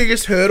the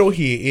biggest hurdle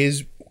here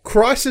is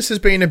Crysis has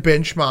been a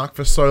benchmark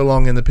for so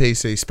long in the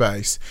PC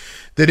space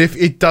that if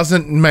it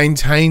doesn't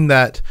maintain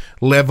that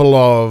level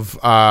of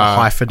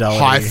high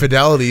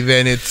fidelity,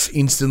 then it's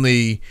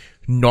instantly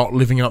not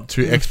living up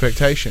to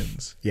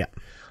expectations. Yeah,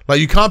 like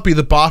you can't be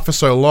the bar for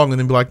so long and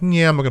then be like,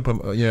 "Yeah, I'm not gonna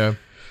put,"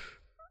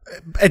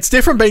 It's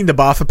different being the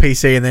bar for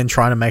PC and then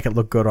trying to make it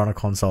look good on a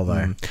console,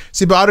 though.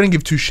 See, but I don't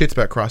give two shits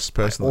about Crysis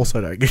personally. I also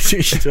don't give two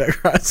shits about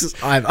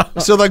Crysis either.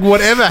 So, like,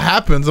 whatever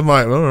happens, I'm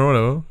like, oh,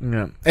 whatever.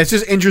 Yeah. It's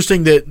just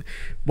interesting that,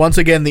 once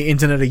again, the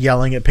internet are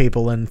yelling at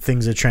people and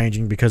things are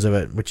changing because of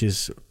it, which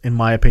is, in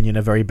my opinion,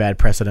 a very bad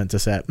precedent to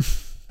set.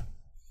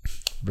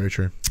 Very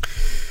true.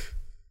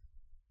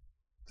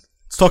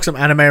 Let's talk some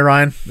anime,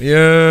 Ryan.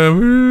 Yeah.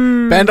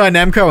 Woo. Bandai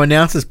Namco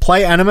announces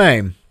Play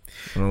Anime.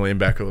 I'm going to lean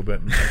back a little bit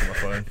and take my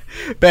phone.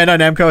 Bandai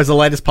Namco is the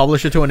latest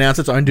publisher to announce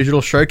its own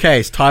digital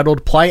showcase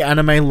titled Play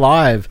Anime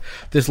Live.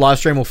 This live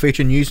stream will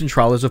feature news and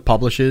trailers of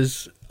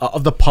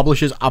the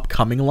publisher's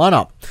upcoming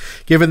lineup.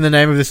 Given the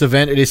name of this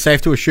event, it is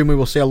safe to assume we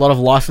will see a lot of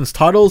licensed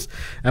titles,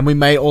 and we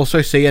may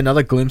also see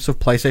another glimpse of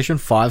PlayStation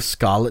 5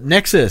 Scarlet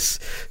Nexus.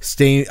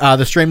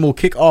 The stream will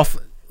kick off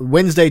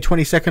Wednesday,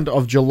 22nd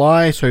of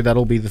July, so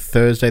that'll be the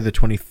Thursday, the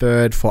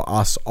 23rd for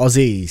us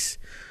Aussies.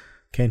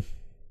 Ken?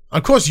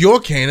 Of course, you're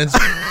keen. It's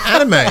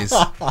animes.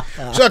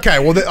 So,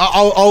 okay, well,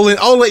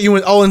 I'll let you.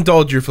 I'll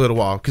indulge you for a little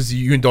while because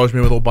you indulged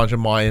me with a bunch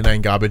of my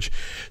inane garbage.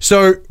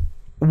 So,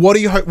 what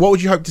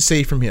would you hope to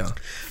see from here?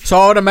 So,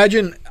 I would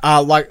imagine,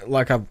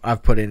 like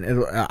I've put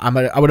in,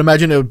 I would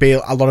imagine it would be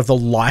a lot of the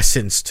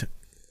licensed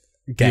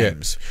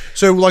games. Yeah.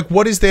 So, like,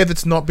 what is there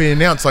that's not being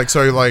announced? Like,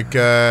 I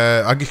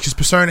guess because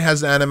Persona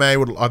has an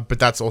anime, but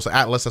that's also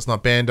Atlas. That's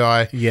not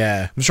Bandai.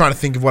 Yeah, I'm just trying to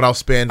think of what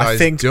else Bandai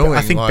is doing.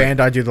 I think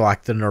Bandai do the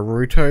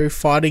Naruto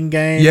fighting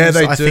games. Yeah,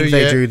 they do. I think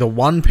they do the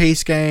One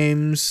Piece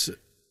games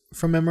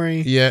from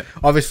memory. Yeah,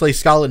 obviously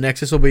Scarlet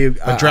Nexus will be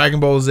Dragon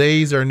Ball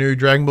Z. Is there a new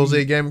Dragon Ball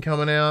Z game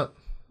coming out?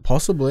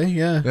 Possibly,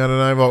 yeah. I don't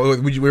know.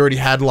 Well, we already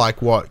had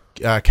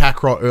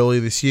Kakarot earlier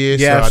this year.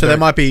 Yeah, so they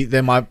might be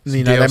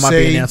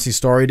announcing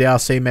story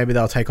DLC. Maybe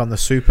they'll take on the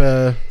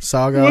Super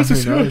Saga.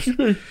 Who knows?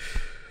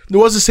 There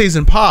was a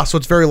season pass, so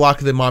it's very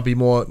likely there might be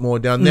more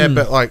down there.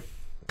 But like,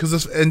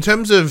 because in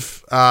terms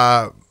of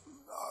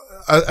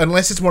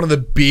unless it's one of the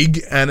big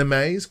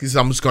animes, because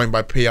I'm just going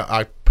by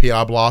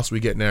PR blast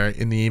we get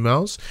in the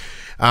emails.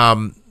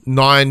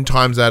 9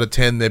 times out of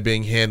 10 they're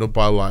being handled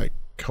by like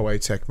Koei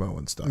Tecmo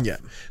and stuff. Yeah.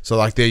 So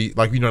like they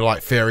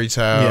like Fairy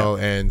Tail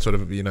and sort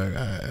of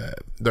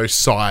those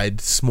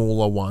side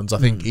smaller ones. I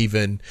think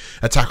even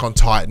Attack on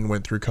Titan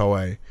went through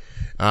Koei.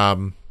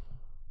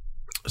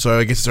 So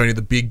I guess it's only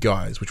the big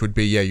guys, which would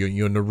be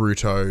your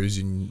Naruto's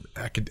and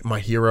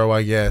My Hero,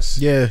 I guess.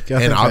 Yeah,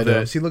 and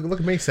other. See, look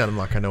at me sounding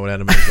like I know what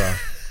animes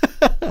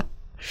are.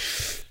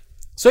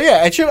 So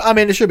yeah, it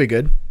should be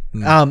good.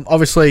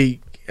 Obviously,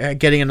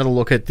 getting another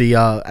look at the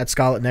at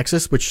Scarlet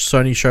Nexus, which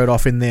Sony showed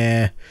off in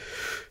their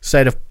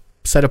state of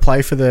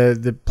play for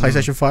the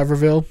PlayStation 5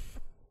 reveal.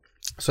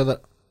 So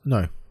that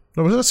no,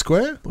 was it a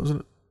Square? Was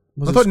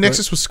I thought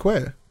Nexus was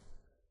Square.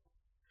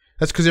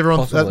 That's because everyone.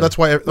 Possibly. That's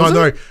why. Was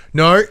it?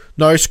 No.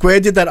 No,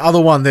 Square did that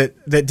other one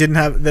that didn't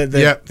have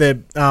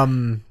the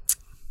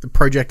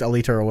Project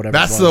Alita or whatever.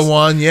 That's it was. the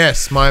one.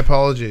 Yes. My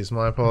apologies.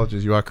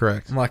 You are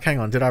correct. I'm like, hang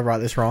on, did I write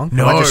this wrong?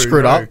 No, I just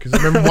screwed up. Because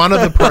I remember one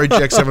of the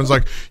projects, everyone's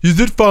like, "Is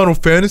it Final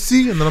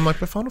Fantasy?" And then I'm like,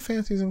 "But Final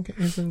Fantasy isn't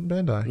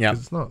Bandai. Yeah,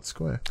 it's not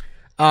Square."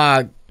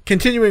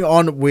 Continuing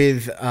on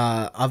with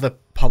other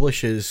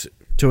publishers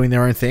doing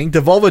their own thing,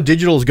 Devolver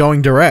Digital is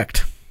going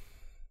direct.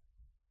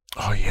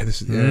 Oh yeah,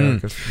 this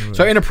is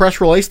So in a press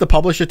release, the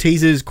publisher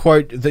teases,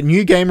 quote, the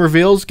new game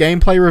reveals,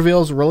 gameplay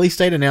reveals, release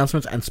date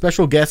announcements, and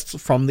special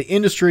guests from the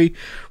industry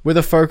with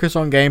a focus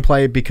on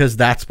gameplay because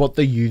that's what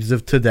the youths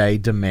of today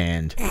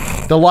demand.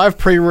 The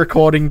live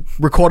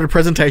recorded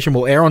presentation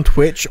will air on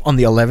Twitch on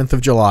the 11th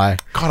of July.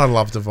 God, I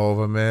love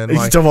Devolver, man.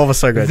 Like, Devolver's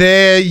so good.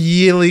 Their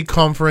yearly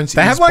conference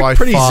They is have like by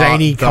pretty far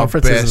zany the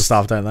conferences and best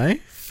stuff, don't they?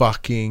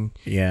 Fucking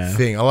Yeah.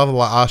 thing. I love it.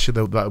 Like last year,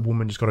 that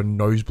woman just got a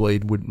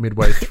nosebleed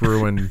midway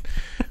through, and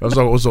it was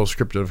all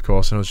scripted, of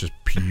course, and it was just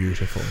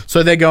beautiful.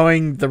 So they're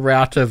going the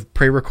route of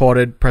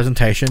pre-recorded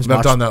presentations.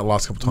 They've done that the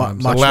last couple of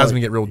times. It allows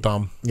me to get real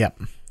dumb. Yep.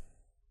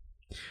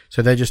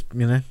 So they're just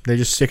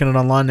sticking it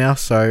online now,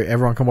 so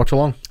everyone can watch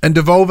along. And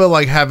Devolver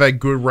like have a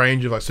good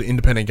range of like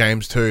independent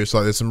games too.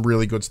 So there's some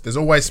really good. There's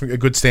always a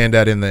good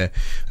standout in there.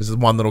 There's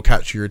one that'll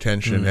catch your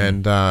attention,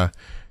 and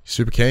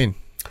super keen.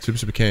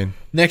 Super keen.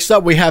 Next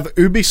up, we have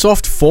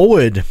Ubisoft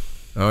Forward.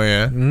 Oh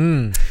yeah.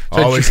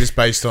 So is this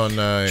based on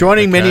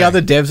joining many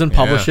other devs and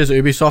publishers?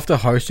 Ubisoft are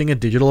hosting a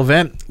digital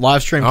event.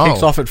 Live stream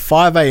kicks off at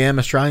 5 a.m.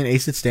 Australian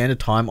Eastern Standard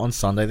Time on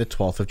Sunday, the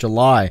 12th of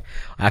July.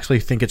 I actually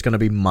think it's going to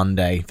be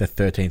Monday, the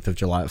 13th of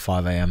July at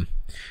 5 a.m.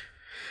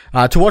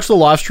 To watch the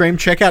live stream,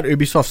 check out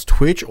Ubisoft's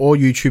Twitch or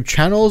YouTube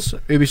channels.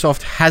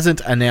 Ubisoft hasn't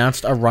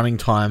announced a running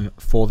time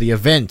for the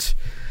event.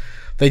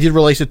 They did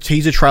release a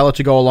teaser trailer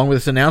to go along with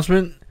this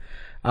announcement.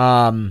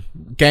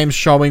 Games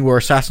showing were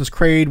Assassin's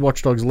Creed,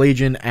 Watch Dogs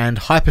Legion, and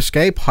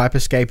Hyperscape.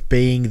 Hyperscape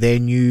being their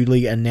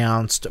newly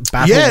announced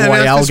Battle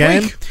Royale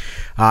game.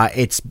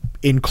 It's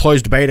in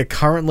closed beta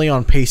currently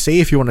on PC.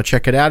 If you want to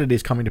check it out, it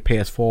is coming to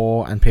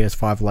PS4 and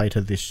PS5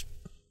 later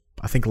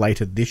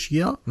this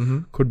year.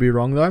 Could be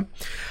wrong though.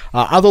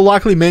 Other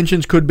likely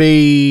mentions could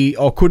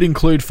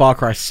include Far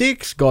Cry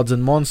 6, Gods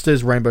and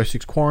Monsters, Rainbow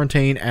Six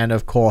Quarantine, and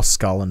of course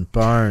Skull and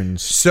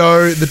Bones.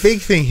 So the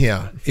big thing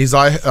here is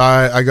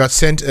I got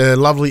sent a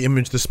lovely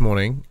image this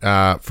morning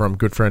from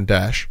good friend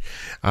Dash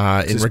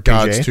in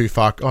regards PG?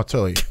 to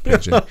totally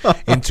PG,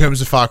 in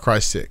terms of Far Cry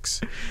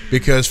 6,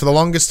 because for the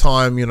longest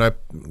time,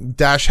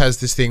 Dash has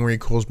this thing where he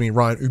calls me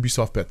Ryan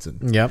Ubisoft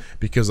Betson. Yep.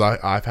 Because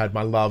I've had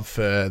my love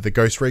for the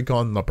Ghost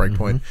Recon, not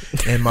Breakpoint,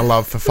 and my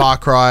love for Far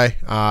Cry,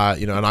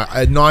 and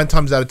I 9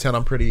 times out of 10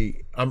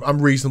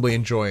 I'm reasonably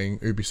enjoying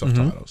Ubisoft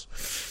titles.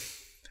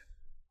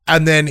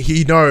 And then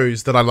he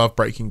knows that I love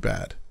Breaking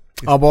Bad.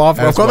 Oh, well, I've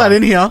got that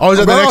in here. Oh, is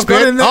that the next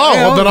bit? Then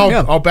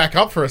I'll back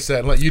up for a set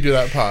and let you do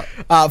that part.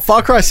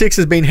 Far Cry 6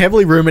 has been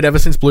heavily rumored ever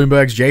since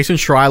Bloomberg's Jason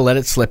Schreier let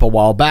it slip a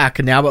while back.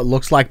 And now it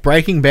looks like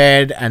Breaking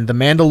Bad and the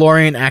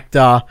Mandalorian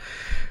actor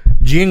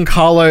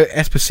Giancarlo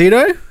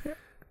Esposito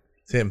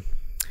It's him.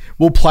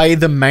 will play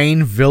the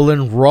main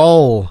villain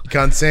role. You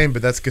can't see him,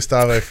 but that's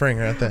Gustavo Fring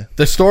right there.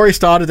 The story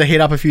started to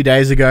heat up a few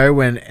days ago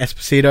when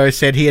Esposito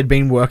said he had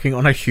been working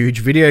on a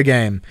huge video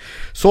game.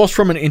 Sourced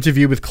from an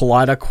interview with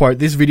Collider, quote,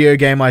 this video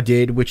game I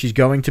did, which is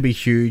going to be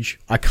huge,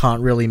 I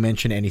can't really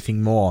mention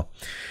anything more.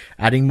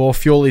 Adding more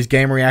fuel is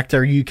Game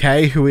Reactor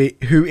UK, who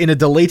in a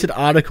deleted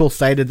article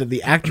stated that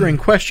the actor in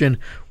question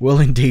will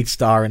indeed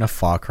star in a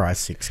Far Cry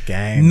 6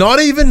 game. Not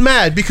even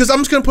mad, because I'm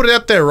just going to put it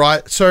out there,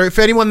 right? So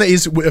for anyone that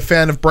is a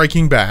fan of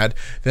Breaking Bad,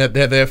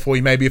 therefore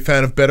you may be a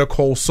fan of Better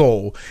Call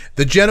Saul,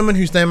 the gentleman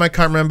whose name I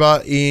can't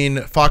remember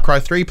in Far Cry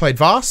 3 played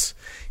Vass.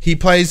 He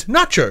plays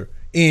Nacho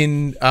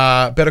in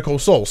Better Call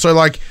Saul. So,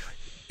 like,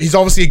 he's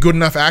obviously a good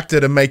enough actor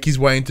to make his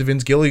way into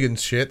Vince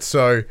Gilligan's shit,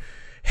 so...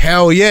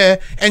 Hell yeah.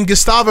 And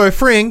Gustavo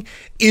Fring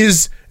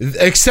is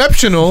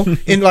exceptional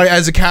in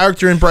as a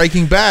character in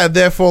Breaking Bad.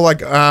 Therefore,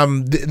 it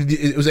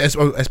was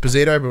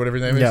Esposito, but whatever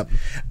his name is.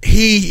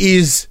 He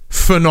is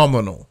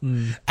phenomenal.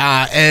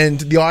 And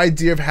the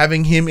idea of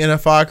having him in a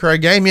Far Cry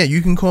game,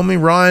 you can call me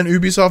Ryan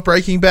Ubisoft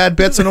Breaking Bad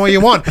bets and all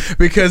you want,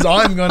 because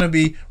I'm going to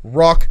be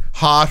rock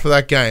hard for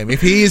that game.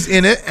 If he is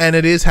in it and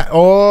it is...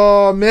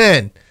 oh,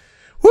 man.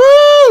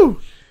 Woo!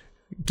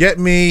 Get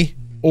me...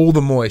 all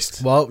the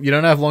moist. Well, you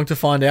don't have long to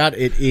find out.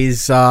 It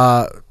is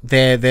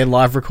their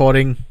live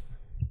recording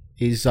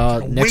is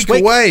next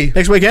week away.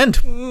 Next weekend.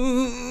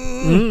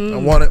 I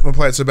want it. I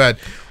play it so bad.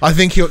 I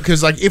think he'll,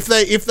 because if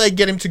they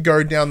get him to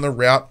go down the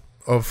route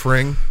of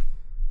Fring,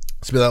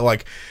 to be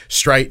that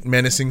straight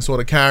menacing sort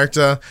of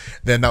character,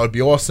 then that would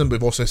be awesome. But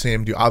we've also seen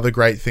him do other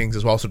great things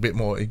as well, so a bit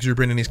more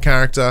exuberant in his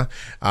character.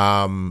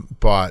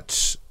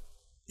 But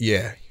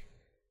yeah.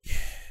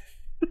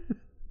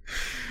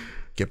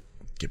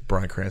 Get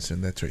Bryan Cranston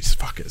in there too.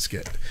 Fuck it, it's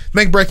good.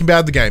 Make Breaking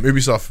Bad the game.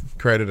 Ubisoft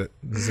created it.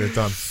 This is it,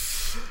 done.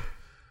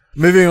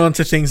 Moving on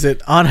to things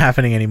that aren't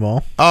happening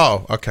anymore.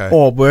 Oh, okay.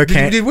 Or were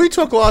did we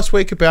talk last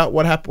week about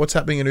what's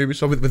happening in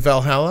Ubisoft with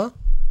Valhalla?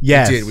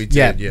 Yes. We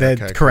did. Yeah,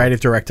 the okay, creative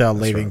director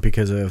leaving right.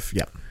 because of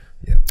Yeah.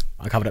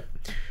 I covered it.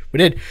 We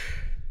did.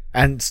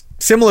 And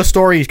similar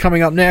story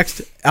coming up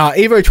next.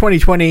 Evo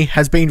 2020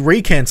 has been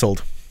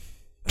re-cancelled.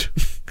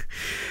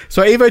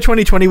 So Evo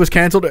 2020 was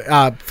cancelled.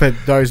 For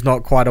those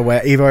not quite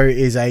aware, Evo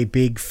is a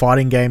big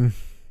fighting game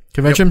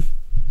convention.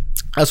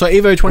 So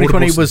Evo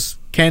 2020 was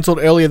cancelled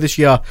earlier this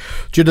year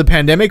due to the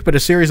pandemic, but a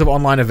series of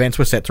online events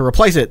were set to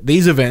replace it.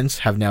 These events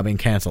have now been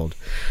cancelled.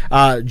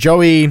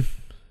 Joey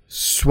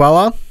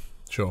Sweller,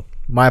 Sure.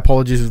 my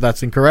apologies if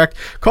that's incorrect,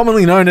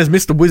 commonly known as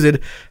Mr.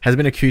 Wizard, has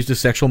been accused of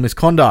sexual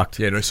misconduct.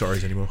 Yeah, no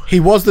sorries anymore. He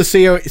was the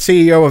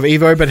CEO of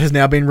Evo, but has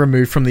now been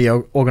removed from the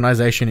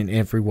organization in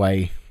every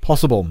way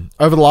possible.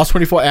 Over the last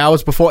 24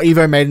 hours before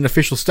Evo made an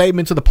official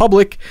statement to the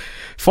public,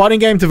 fighting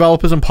game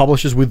developers and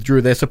publishers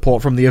withdrew their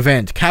support from the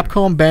event.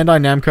 Capcom, Bandai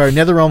Namco,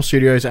 NetherRealm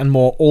Studios, and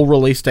more all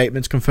released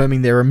statements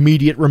confirming their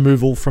immediate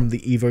removal from the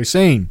Evo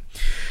scene.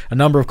 A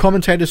number of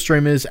commentators,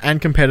 streamers,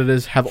 and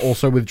competitors have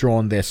also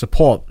withdrawn their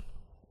support.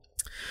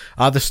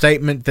 The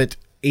statement that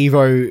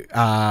Evo,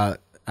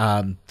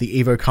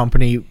 the Evo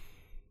company,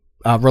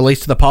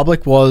 released to the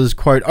public was,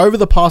 quote, over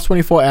the past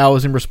 24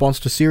 hours in response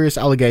to serious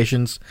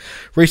allegations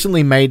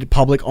recently made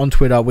public on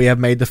Twitter, we have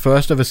made the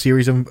first of a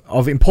series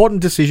of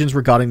important decisions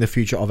regarding the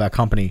future of our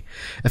company.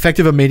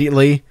 Effective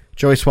immediately,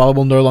 Joey Sweller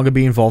will no longer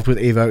be involved with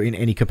Evo in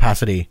any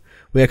capacity.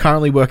 We are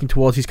currently working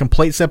towards his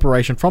complete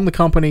separation from the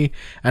company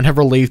and have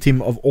relieved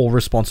him of all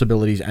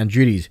responsibilities and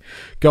duties.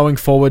 Going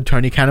forward,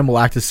 Tony Cannon will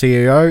act as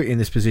CEO. In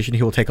this position,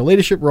 he will take a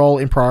leadership role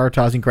in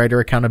prioritizing greater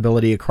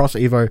accountability across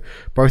Evo,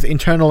 both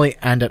internally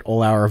and at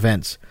all our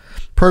events.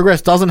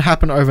 Progress doesn't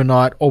happen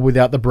overnight or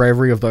without the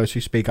bravery of those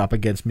who speak up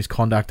against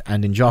misconduct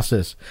and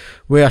injustice.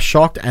 We are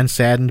shocked and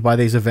saddened by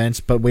these events,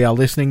 but we are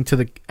listening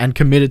to and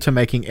committed to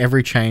making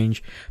every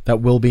change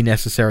that will be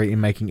necessary in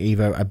making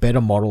Evo a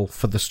better model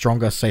for the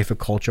stronger, safer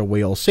culture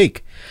we all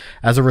seek.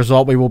 As a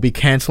result, we will be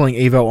cancelling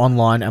Evo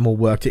Online and will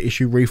work to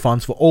issue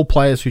refunds for all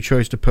players who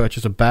chose to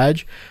purchase a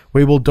badge.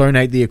 We will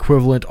donate the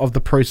equivalent of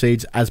the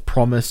proceeds as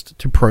promised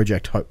to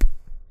Project Hope.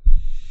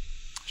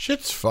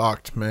 Shit's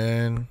fucked,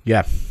 man.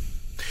 Yeah.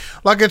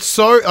 Like, it's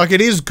so... Like, it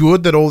is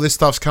good that all this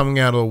stuff's coming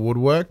out of the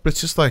woodwork, but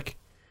it's just like...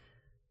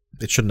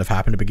 It shouldn't have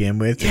happened to begin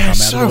with. Yeah,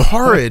 it's so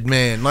horrid,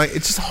 man. Like,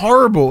 it's just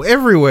horrible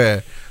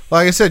everywhere.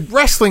 Like I said,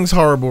 wrestling's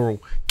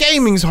horrible.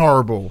 Gaming's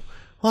horrible.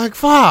 Like,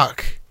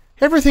 fuck.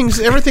 Everything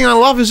I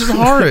love is just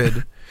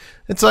horrid.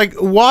 It's like,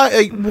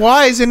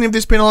 why has any of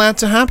this been allowed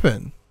to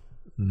happen?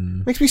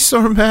 Makes me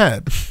so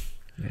mad.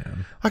 Yeah.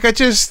 Like, I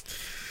just...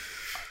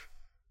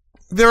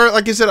 There are,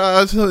 like I said,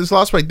 I told this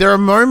last week, there are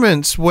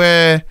moments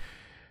where...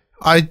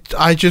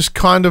 I just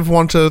kind of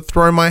want to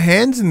throw my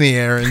hands in the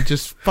air and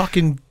just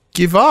fucking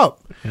give up.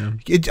 Yeah.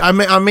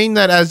 I mean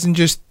that as in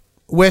just,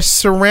 we're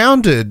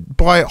surrounded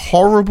by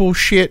horrible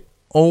shit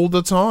all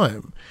the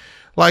time.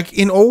 Like,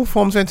 in all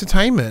forms of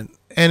entertainment.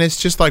 And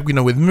it's just like, you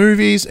know, with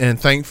movies, and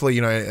thankfully,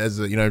 you know, as,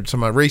 you know,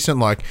 some of my recent,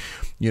 like,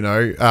 you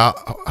know,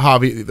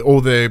 Harvey,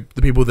 all the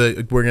people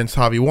that were against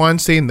Harvey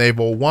Weinstein, they've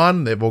all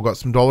won. They've all got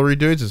some dollary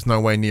dudes. It's no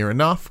way near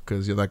enough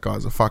because that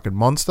guy's a fucking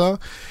monster.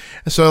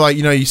 And so, like,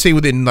 you know, you see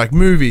within, like,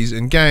 movies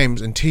and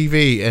games and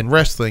TV and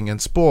wrestling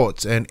and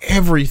sports and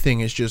everything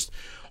is just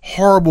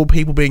horrible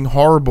people being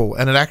horrible.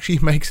 And it actually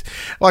makes,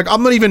 like,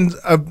 I'm not even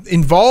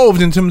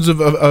involved in terms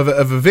of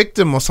a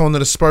victim or someone that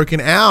has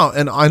spoken out.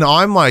 And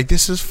I'm like,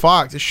 this is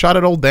fucked. Just shut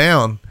it all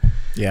down.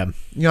 Yeah.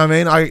 You know what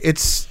I mean?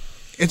 It's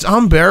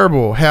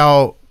unbearable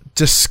how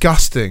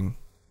disgusting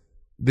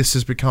this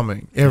is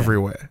becoming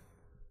everywhere.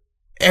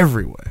 Yeah.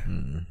 Everywhere.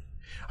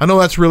 I know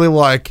that's really,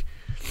 like,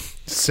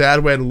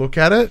 sad way to look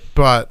at it,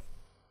 but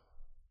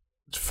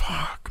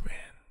fuck,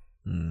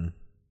 man.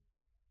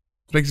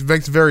 Makes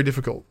it very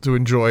difficult to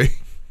enjoy.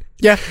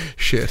 Yeah.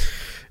 Shit.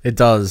 It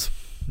does.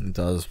 It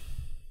does.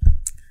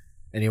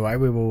 Anyway,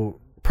 we will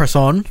press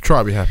on. Try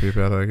to be happy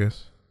about it, I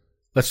guess.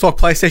 Let's talk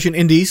PlayStation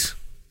Indies,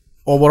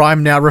 or what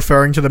I'm now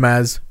referring to them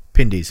as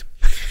Pindies.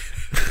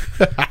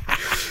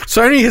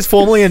 Sony has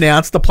formally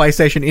announced the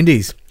PlayStation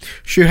Indies.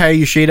 Shuhei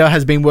Yoshida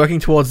has been working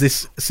towards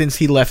this since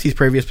he left his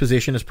previous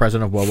position as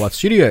president of Worldwide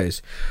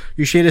Studios.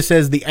 Yoshida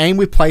says the aim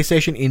with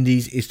PlayStation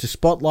Indies is to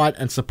spotlight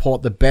and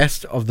support the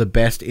best of the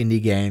best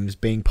indie games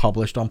being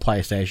published on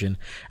PlayStation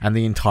and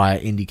the entire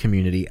indie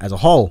community as a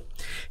whole.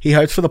 He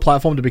hopes for the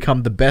platform to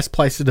become the best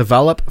place to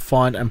develop,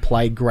 find, and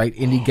play great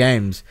indie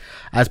games.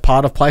 As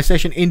part of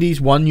PlayStation Indies,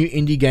 one new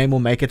indie game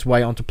will make its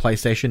way onto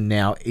PlayStation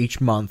Now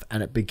each month,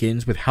 and it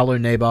begins with Hello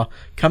Neighbor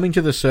coming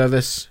to the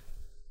service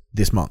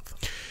this month.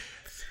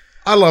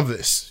 I love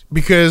this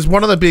because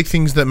one of the big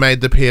things that made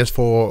the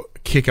PS4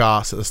 kick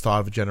ass at the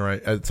start of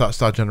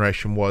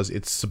generation was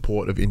its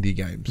support of indie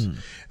games.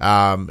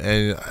 And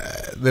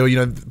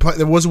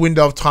there was a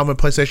window of time when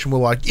PlayStation were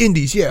like,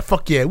 indies, yeah,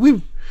 fuck yeah,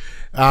 woo.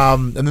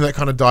 And then that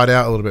kind of died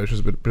out a little bit, which was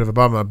a bit of a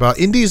bummer. But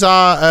indies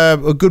are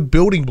a good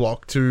building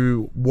block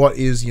to what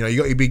is, you know, you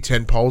got your big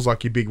tentpoles,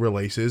 like your big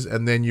releases,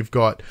 and then you've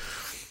got,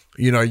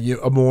 you know,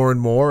 more and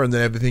more, and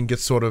then everything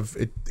gets sort of,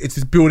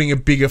 it's building a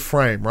bigger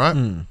frame,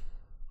 right?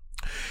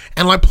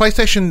 And like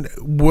PlayStation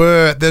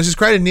there's this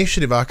great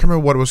initiative. I can't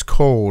remember what it was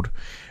called.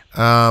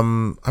 I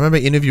remember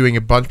interviewing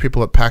a bunch of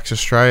people at PAX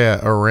Australia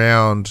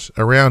around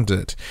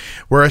it,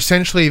 where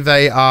essentially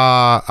they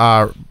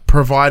are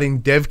providing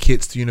dev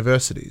kits to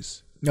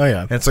universities. Oh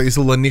yeah, and it's like this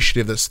little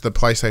initiative that's the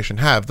PlayStation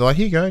have. They're like,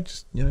 here you go,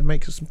 just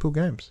make some cool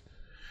games.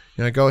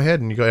 Go ahead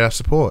and you got our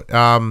support. It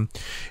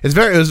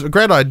was a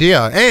great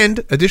idea.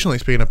 And additionally,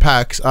 speaking of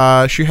PAX,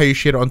 Shuhei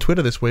Yoshida on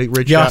Twitter this week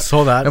reached out, I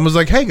saw that, and was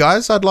like, "Hey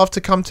guys, I'd love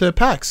to come to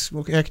PAX.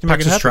 How can you make it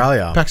happen?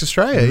 Australia. PAX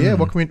Australia, yeah.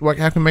 How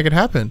can we make it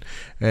happen?"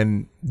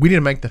 And we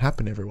didn't make that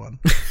happen, everyone.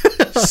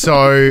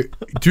 So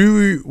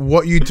do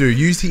what you do.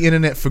 Use the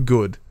internet for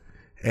good,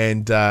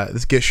 and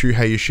let's get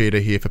Shuhei Yoshida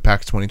here for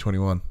PAX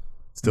 2021.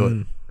 Let's do it.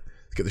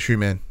 Let's get the shoe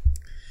man.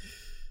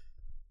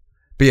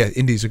 But yeah,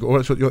 indies are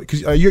good.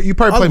 Because you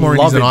probably play more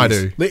indies than I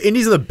do. The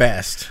indies are the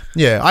best.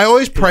 Yeah, I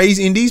always praise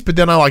indies, but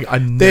then I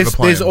never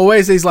play There's them.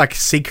 always these like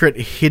secret,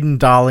 hidden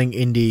darling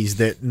indies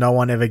that no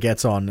one ever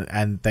gets on,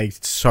 and they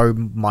so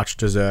much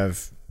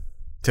deserve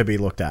to be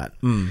looked at.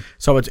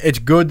 So it's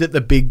good that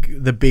the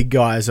big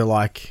guys are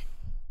like,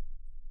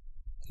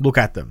 look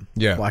at them.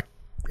 Yeah, like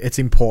it's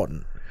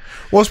important.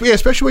 Well, yeah,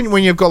 especially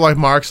when you've got like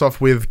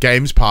Microsoft with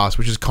Games Pass,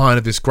 which is kind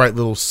of this great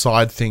little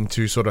side thing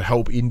to sort of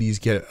help indies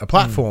get a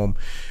platform.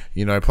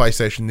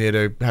 PlayStation there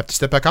to have to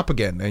step back up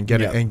again and get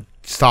it and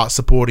start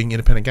supporting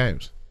independent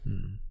games.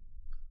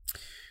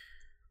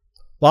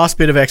 Last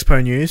bit of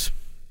Expo news.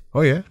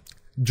 Oh yeah,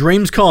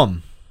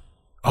 Dreamscom.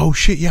 Oh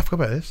shit, yeah, I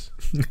forgot about this.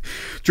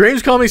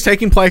 Dreamscom is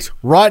taking place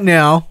right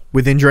now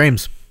within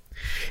Dreams.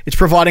 It's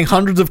providing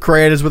hundreds of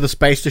creators with a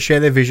space to share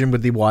their vision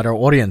with the wider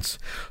audience.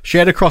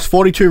 Shared across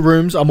 42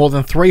 rooms are more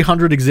than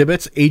 300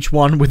 exhibits, each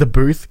one with a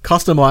booth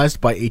customized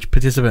by each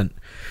participant.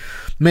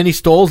 Many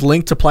stalls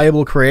link to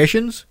playable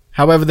creations.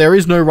 However, there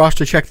is no rush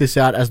to check this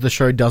out as the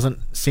show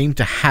doesn't seem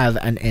to have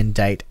an end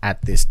date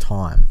at this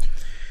time.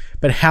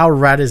 But how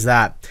rad is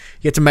that?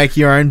 You get to make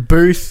your own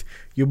booth.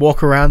 You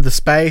walk around the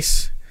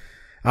space.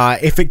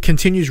 If it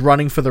continues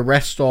running for the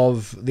rest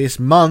of this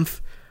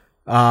month,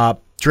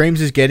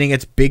 Dreams is getting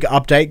its big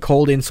update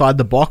called Inside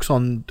the Box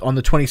on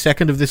the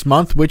 22nd of this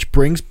month, which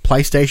brings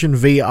PlayStation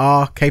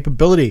VR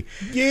capability.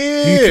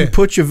 Yeah! You can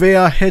put your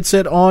VR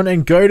headset on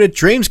and go to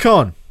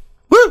DreamsCon.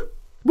 Woo!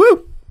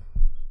 Woo!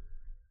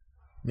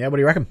 Yeah, what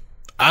do you reckon?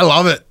 I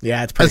love it.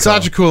 Yeah, it's pretty It's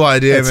such a cool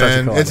idea,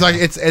 man. Cool it's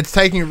idea. like it's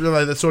taking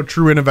really the sort of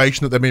true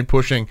innovation that they've been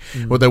pushing,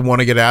 what they want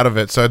to get out of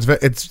it. So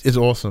it's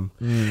awesome.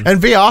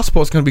 And VR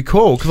support's going to be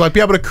cool because like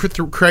be able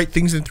to create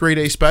things in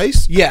 3D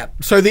space. Yeah,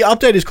 so the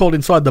update is called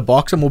Inside the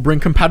Box and will bring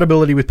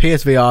compatibility with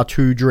PSVR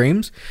 2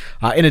 Dreams.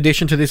 In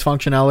addition to this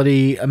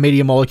functionality,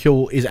 Media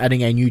Molecule is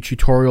adding a new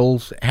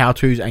tutorials,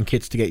 how-tos, and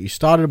kits to get you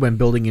started when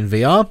building in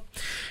VR.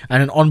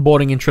 And an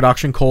onboarding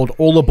introduction called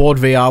All Aboard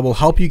VR will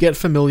help you get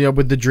familiar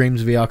with the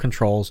Dreams VR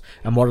controls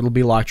and what it'll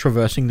be like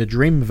traversing the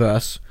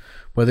Dreamverse,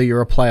 whether you're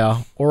a player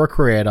or a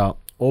creator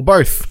or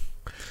both.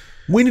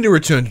 We need to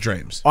return to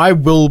Dreams. I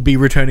will be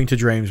returning to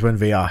Dreams when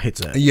VR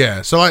hits it.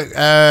 Yeah, so like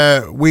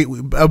we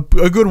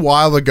a good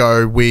while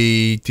ago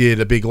we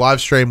did a big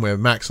live stream where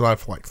Max and I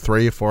for like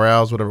 3 or 4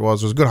 hours, whatever it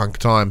was a good hunk of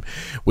time.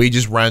 We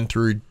just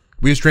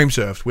stream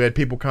surfed. We had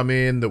people come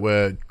in that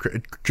were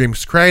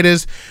Dreams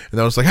creators, and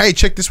they was like, "Hey,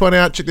 check this one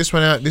out.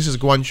 This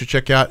is one you should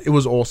check out." It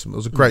was awesome. It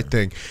was a great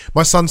thing.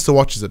 My son still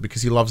watches it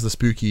because he loves the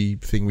spooky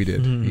thing we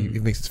did. He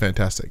thinks it's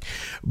fantastic.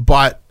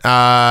 But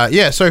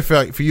so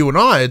for you and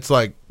I, it's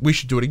like we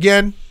should do it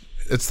again.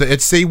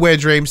 It's see where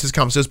Dreams has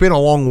come. So it's been a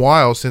long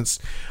while since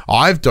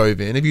I've dove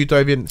in. Have you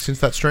dove in since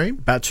that stream?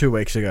 About 2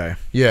 weeks ago.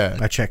 Yeah,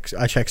 I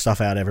check stuff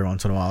out every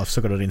once in a while. I've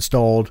still got it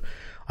installed.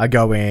 I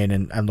go in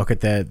and look at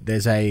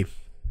there's a.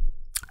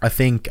 I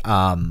think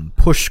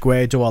Push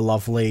Square do a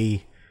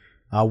lovely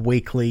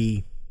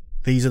weekly.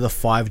 These are the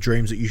 5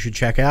 dreams that you should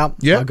check out.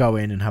 Yeah, I'll go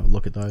in and have a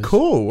look at those.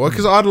 Cool. Well,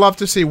 because I'd love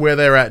to see where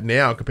they're at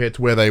now compared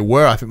to where they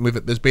were. I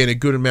think there's been a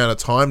good amount of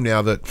time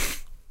now that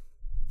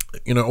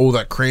all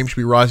that cream should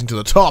be rising to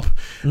the top.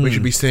 We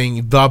should be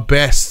seeing the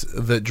best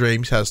that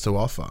Dreams has to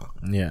offer.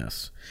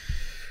 Yes.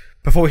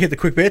 Before we hit the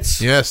quick bits,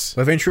 yes,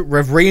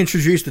 we've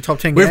reintroduced the top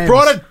 10 games. We've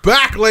brought it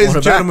back, ladies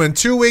and gentlemen.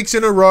 2 weeks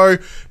in a row,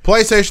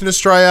 PlayStation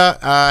Australia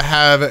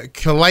have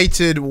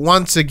collated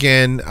once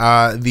again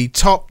the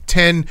top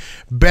 10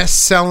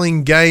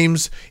 best-selling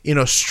games in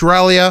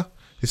Australia.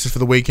 This is for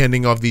the week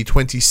ending of the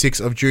 26th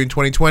of June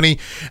 2020.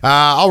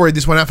 I'll read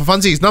this one out for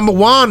funsies. Number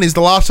 1 is The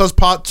Last of Us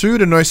Part 2,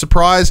 to no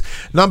surprise.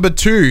 Number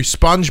 2,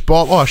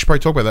 SpongeBob. Oh, I should probably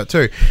talk about that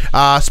too.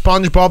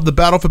 SpongeBob, The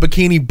Battle for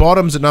Bikini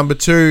Bottoms at number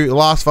 2. The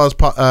Last of Us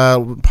Part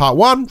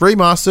 1,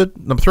 remastered.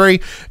 Number 3,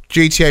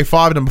 GTA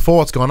 5 at number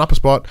 4. It's gone up a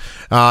spot.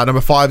 Number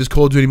 5 is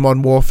Call of Duty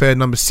Modern Warfare.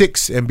 Number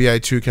 6, NBA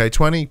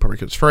 2K20, probably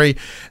because it's free.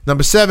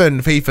 Number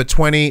 7, FIFA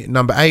 20.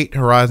 Number 8,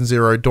 Horizon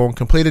Zero Dawn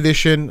Complete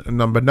Edition.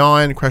 Number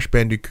 9, Crash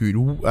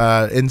Bandicoot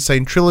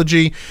Insane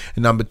Trilogy.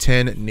 And number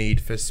 10,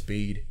 Need for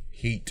Speed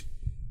Heat.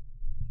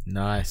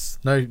 Nice.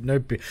 No.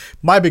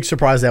 My big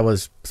surprise there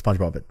was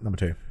SpongeBob at number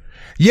 2.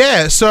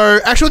 Yeah.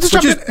 So actually,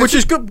 which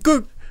is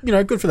good.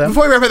 good for them.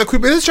 Before we wrap up the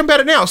quick, let's jump at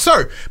it now.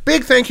 So,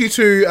 big thank you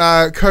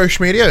to Koch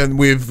Media, and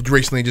we've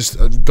recently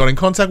just got in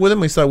contact with them.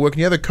 We started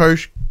working together.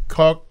 Koch,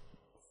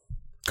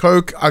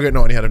 I got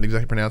no idea how to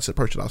exactly pronounce it.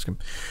 Probably should ask him.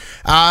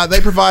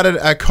 They provided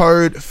a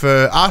code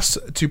for us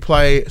to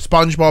play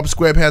SpongeBob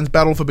SquarePants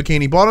Battle for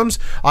Bikini Bottoms.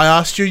 I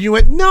asked you, you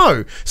went,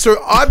 no.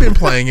 So, I've been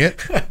playing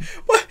it.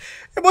 What?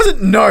 It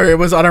wasn't it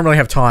was I don't really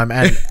have time,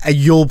 and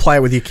you'll play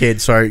it with your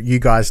kids, so you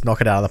guys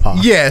knock it out of the park.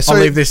 Yeah, so I'll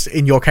leave this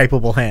in your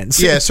capable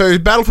hands. Yeah, so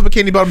Battle for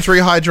Bikini Bottoms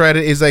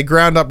Rehydrated is a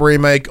ground-up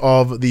remake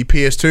of the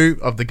PS2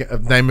 of the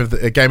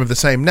game of the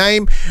same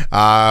name,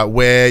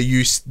 where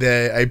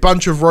a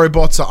bunch of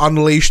robots are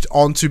unleashed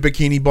onto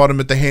Bikini Bottom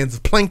at the hands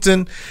of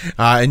Plankton,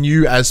 and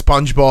you as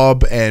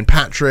SpongeBob and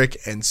Patrick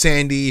and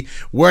Sandy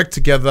work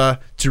together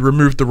to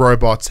remove the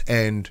robots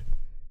and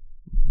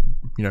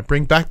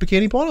bring back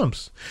Bikini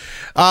Bottoms.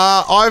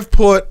 I've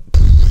put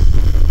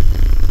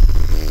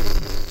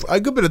a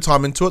good bit of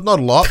time into it, not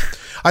a lot.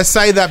 I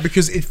say that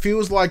because it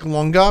feels like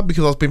longer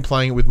because I've been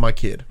playing it with my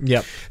kid.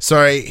 Yep.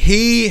 So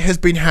he has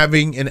been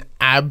having an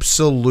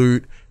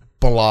absolute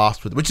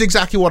blast with it, which is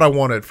exactly what I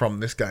wanted from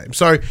this game.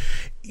 So,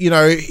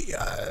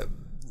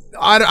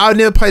 I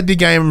never played the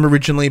game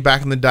originally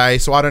back in the day,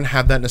 so I don't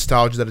have that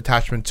nostalgia, that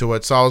attachment to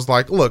it. So I was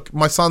like, look,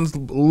 my son's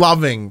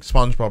loving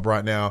SpongeBob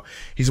right now.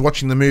 He's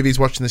watching the movies,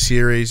 watching the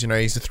series.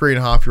 He's a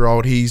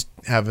 3.5-year-old. He's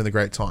having a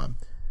great time.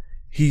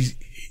 He's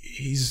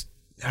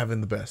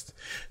having the best.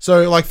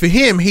 So, like, for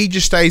him, he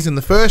just stays in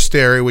the first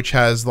area, which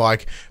has,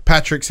 like,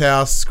 Patrick's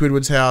house,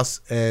 Squidward's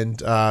house, and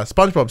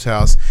SpongeBob's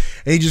house.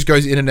 And he just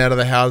goes in and out of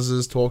the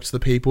houses, talks to the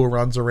people,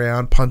 runs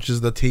around, punches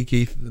the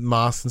tiki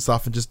masks and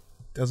stuff, and just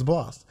does a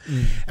blast.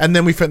 And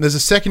then we found there's a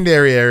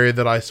secondary area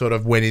that I sort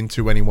of went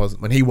into when he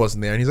wasn't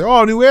there, and he's like,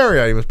 oh, new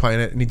area. He was playing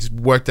it, and he just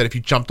worked out if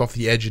you jumped off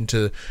the edge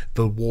into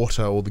the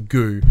water or the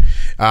goo,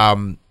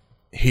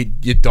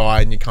 you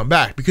die and you come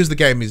back. Because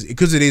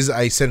it is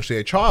essentially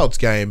a child's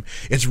game,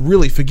 it's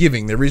really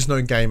forgiving. There is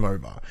no game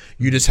over.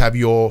 You just have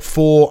your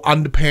 4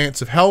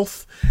 underpants of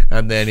health,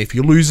 and then if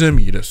you lose them,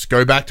 you just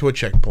go back to a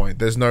checkpoint.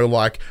 There's no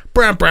like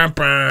bram, bram,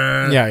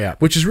 bram, yeah,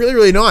 which is really,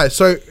 really nice.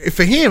 So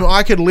for him,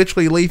 I could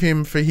literally leave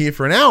him here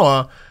for an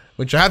hour,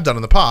 which I have done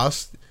in the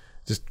past,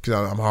 just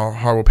because I'm a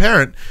horrible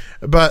parent,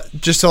 but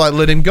just to like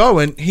let him go,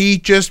 and he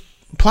just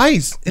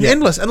plays in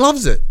endless and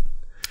loves it.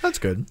 That's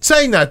good.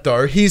 Saying that,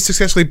 though, he's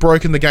successfully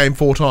broken the game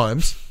 4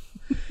 times.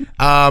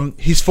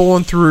 He's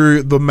fallen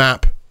through the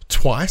map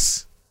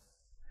twice.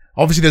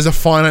 Obviously, there's a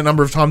finite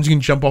number of times you can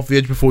jump off the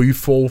edge before you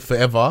fall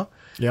forever.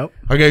 Yep.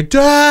 I go,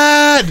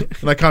 Dad!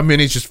 And I come in,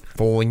 he's just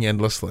falling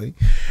endlessly.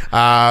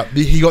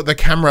 He got the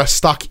camera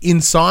stuck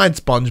inside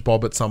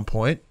SpongeBob at some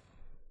point.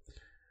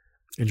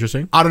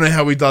 Interesting. I don't know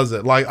how he does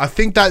it. Like, I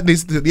think that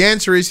the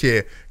answer is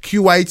here.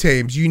 QA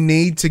teams, you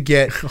need to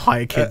get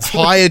hire kids,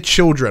 hire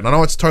children. I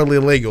know it's totally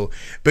illegal,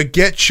 but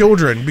get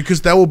children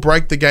because they will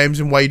break the games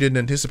in a way you didn't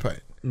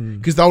anticipate.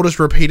 Because they'll just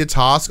repeat a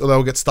task or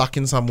they'll get stuck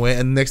in somewhere,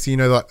 and next thing you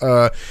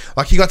know,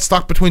 like he got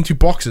stuck between 2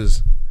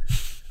 boxes.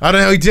 I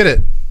don't know how he did it.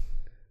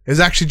 It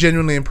was actually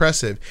genuinely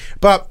impressive.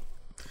 But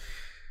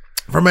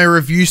from a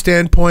review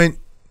standpoint,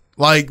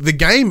 like, the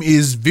game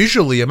is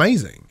visually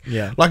amazing.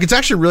 Yeah. Like, it's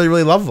actually really,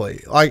 really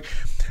lovely. Like,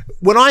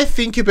 when I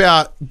think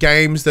about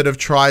games that have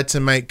tried to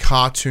make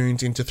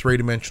cartoons into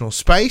 3-dimensional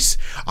space,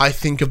 I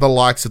think of the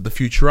likes of the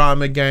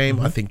Futurama game.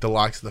 I think the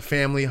likes of the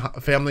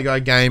Family Guy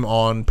game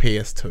on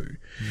PS2.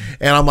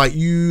 And I'm like,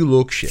 you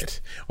look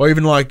shit. Or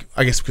even like,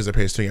 I guess because they're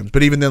PS2 games,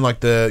 but even then like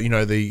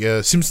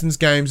the Simpsons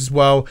games as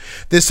well.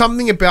 There's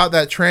something about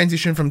that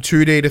transition from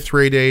 2D to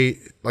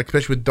 3D, like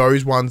especially with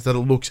those ones, that it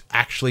looks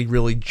actually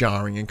really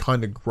jarring and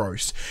kind of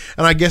gross.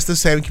 And I guess the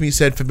same can be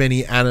said for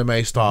many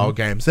anime style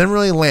games. They don't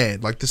really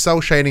land. Like the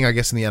cell shading, I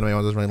guess in the anime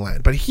one doesn't really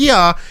land. But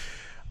here,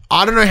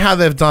 I don't know how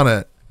they've done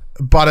it,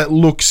 but I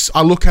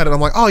look at it,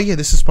 I'm like, oh yeah,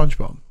 this is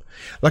SpongeBob.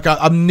 Like,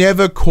 I'm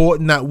never caught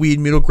in that weird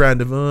middle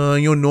ground of,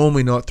 you're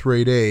normally not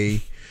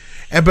 3D.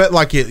 But,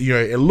 like,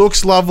 it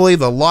looks lovely.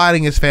 The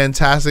lighting is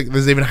fantastic.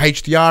 There's even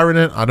HDR in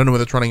it. I don't know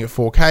whether it's running at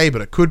 4K,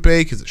 but it could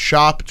be because it's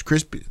sharp, it's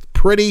crisp, it's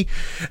pretty.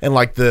 And,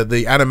 like,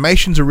 the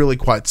animations are really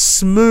quite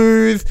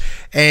smooth.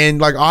 And,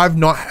 like, I've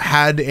not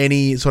had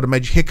any sort of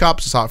major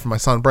hiccups aside from my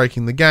son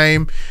breaking the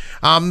game.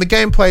 The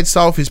gameplay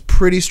itself is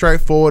pretty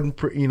straightforward and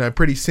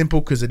pretty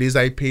simple because it is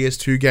a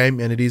PS2 game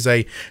and it is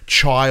a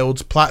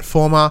child's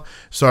platformer.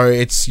 So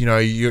it's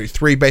your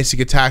 3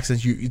 basic attacks,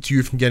 and it's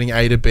you from getting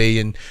A to B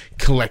and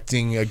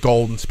collecting a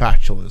golden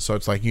spatulas. So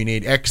it's like you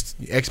need X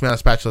amount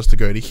of spatulas to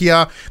go to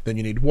here, then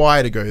you need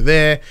Y to go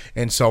there,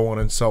 and so on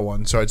and so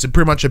on. So it's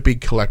pretty much a big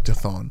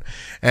collectathon,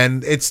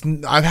 and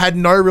I've had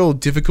no real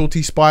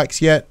difficulty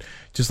spikes yet.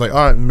 Just like,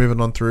 all right, moving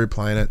on through,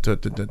 playing it,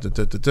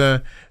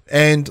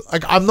 and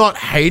like I'm not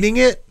hating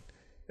it,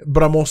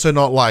 but I'm also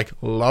not like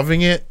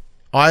loving it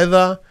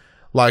either.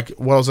 Like,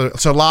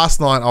 so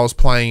last night I was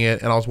playing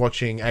it and I was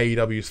watching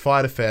AEW's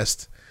Fyter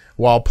Fest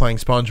while playing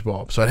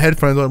SpongeBob. So I had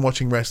headphones on,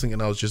 watching wrestling,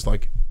 and I was just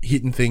like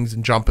hitting things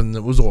and jumping. And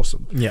it was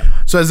awesome. Yeah.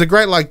 So it's a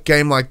great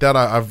game like that.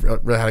 I've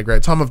really had a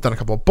great time. I've done a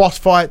couple of boss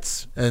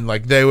fights, and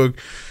like they were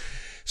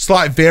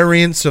slight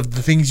variants of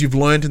the things you've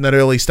learned in that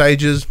early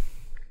stages.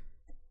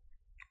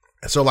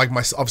 So like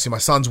obviously my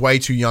son's way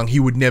too young.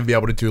 He would never be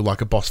able to do like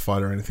a boss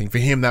fight or anything. For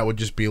him, that would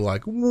just be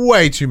like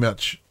way too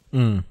much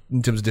in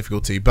terms of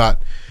difficulty.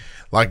 But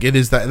like there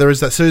is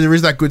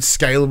that good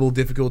scalable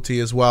difficulty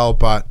as well.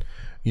 But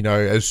you know,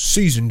 as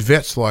seasoned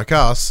vets like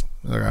us,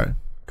 okay,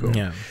 cool.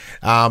 Yeah.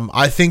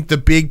 I think the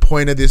big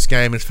point of this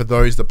game is for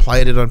those that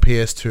played it on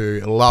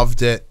PS2,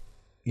 loved it.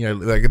 You know,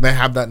 like they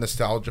have that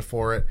nostalgia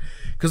for it.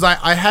 Because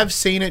I have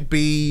seen it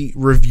be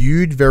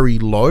reviewed very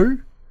low,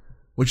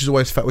 which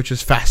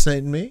is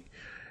fascinating me.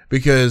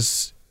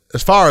 Because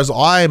as far as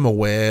I am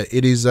aware,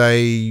 it is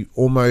a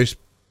almost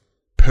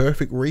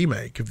perfect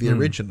remake of the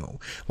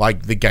original.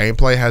 Like the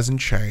gameplay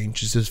hasn't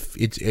changed.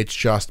 It's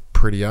just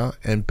prettier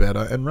and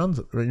better and runs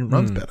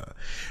better.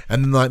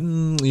 And then like,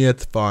 yeah,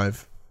 it's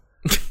 5.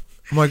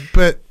 I'm like,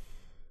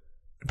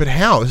 but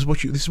how? This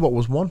is what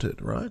was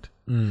wanted, right?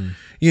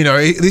 You know,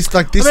 this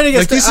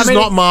is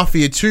not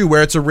Mafia 2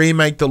 where it's a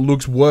remake that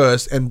looks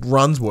worse and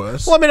runs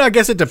worse. Well, I mean, I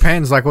guess it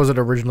depends. Like, was it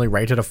originally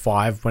rated a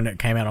 5 when it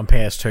came out on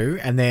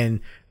PS2, and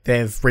then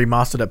they've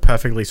remastered it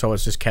perfectly, so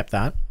it's just kept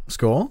that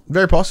score?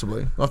 Very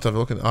possibly. I'll have to have a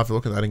look at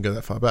that. I didn't go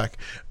that far back,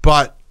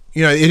 but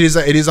you know, it is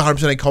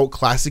 100% a cult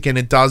classic, and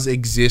it does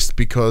exist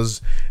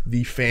because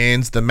the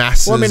fans, the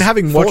masses. Well, I mean,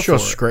 having watched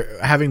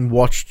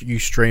you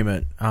stream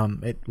it,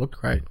 it looked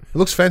great. It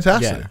looks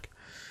fantastic.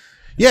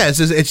 Yeah,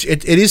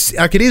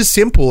 it is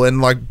simple,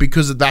 and like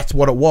because that's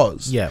what it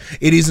was. Yeah,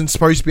 it isn't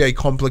supposed to be a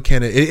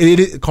complicated. It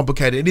is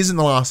complicated. It isn't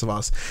The Last of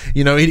Us.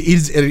 You know, it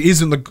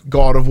isn't the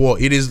God of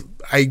War. It is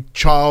a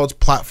child's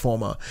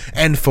platformer,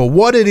 and for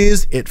what it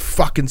is, it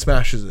fucking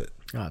smashes it.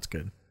 Oh, that's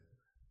good.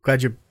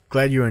 Glad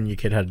you and your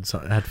kid had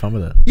fun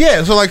with it.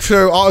 Yeah,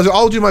 so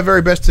I'll do my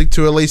very best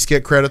to at least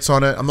get credits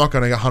on it. I'm not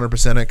going to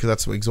 100% it because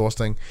that's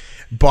exhausting,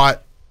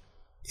 but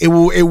it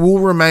will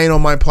remain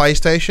on my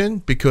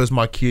PlayStation because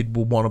my kid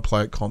will want to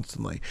play it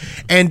constantly.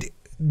 And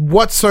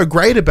what's so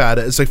great about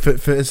it is like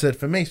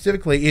for me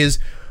specifically is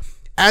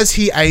as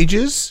he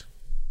ages,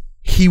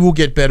 he will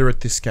get better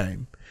at this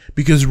game.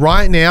 Because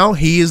right now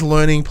he is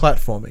learning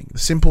platforming,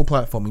 simple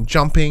platforming,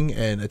 jumping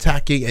and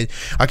attacking, and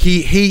like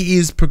he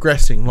is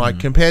progressing. Like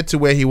compared to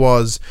where he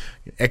was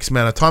X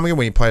amount of time ago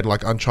when he played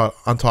like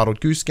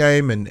Untitled Goose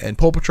Game and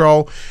Paw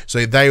Patrol.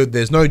 So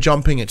there's no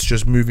jumping; it's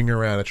just moving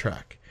around a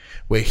track.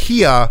 Where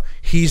here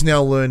he's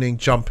now learning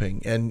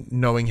jumping and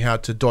knowing how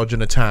to dodge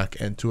an attack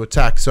and to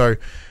attack. So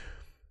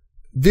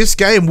this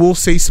game will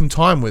see some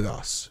time with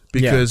us.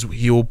 Because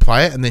he'll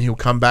play it and then he'll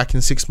come back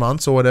in 6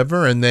 months or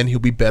whatever, and then he'll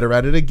be better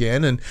at it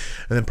again, and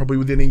then probably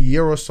within a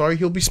year or so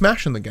he'll be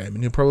smashing the game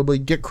and he'll probably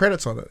get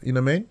credits on it. You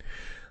know what I mean?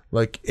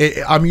 Like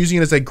I'm using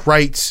it as a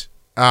great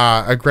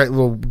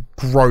little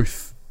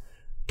growth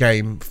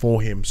game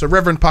for him. So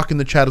Reverend Puck in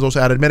the chat has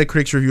also added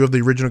Metacritic's review of the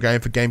original game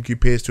for GameCube,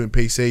 PS2, and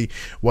PC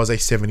was a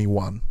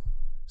 71.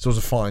 So it was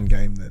a fine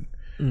game then.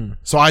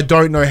 So I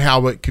don't know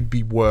how it could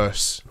be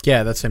worse.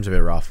 Yeah, that seems a bit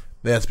rough.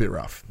 That's a bit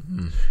rough.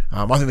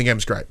 I think the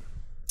game's great.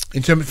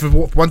 In terms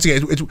of, once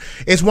again,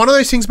 it's one of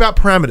those things about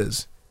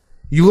parameters.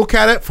 You look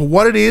at it for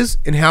what it is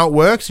and how it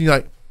works, and you're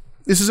like,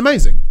 this is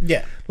amazing.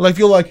 Yeah. Like,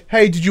 you're like,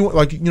 hey, did you,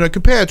 like, you know,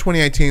 compare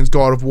 2018's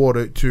God of War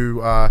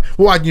to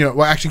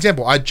actually,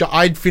 example, I'd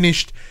just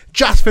finished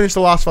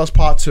The Last of Us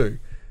Part 2,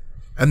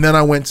 and then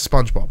I went to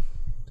SpongeBob.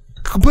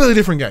 Completely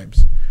different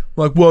games.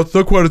 Like, well, it's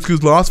not quite as good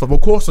as Last of Us. Well,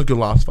 of course, it's not good as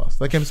Last of Us.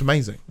 That game's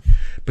amazing.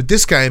 But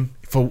this game,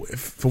 for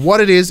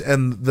what it is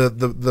and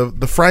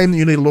the frame that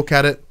you need to look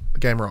at it, the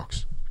game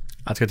rocks.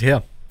 That's good to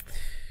hear.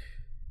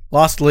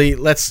 Lastly,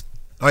 let's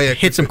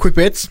hit some quick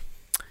bits.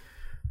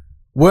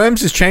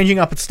 Worms is changing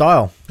up its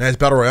style. Yeah, it's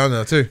Battle Royale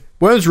now too.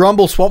 Worms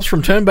Rumble swaps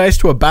from turn-based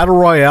to a Battle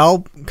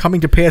Royale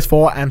coming to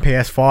PS4 and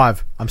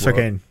PS5. I'm so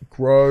keen.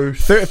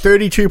 Gross.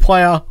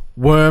 32-player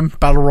Worm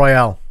Battle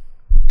Royale.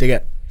 Dig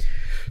it.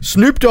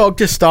 Snoop Dogg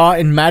to star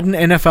in Madden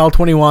NFL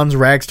 21's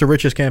Rags to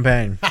Riches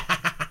campaign.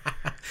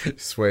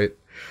 Sweet.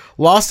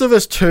 Last of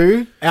Us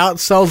 2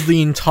 outsells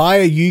the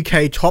entire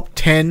UK top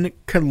 10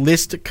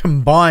 list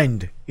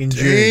combined in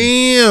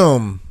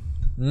June.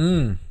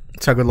 Damn.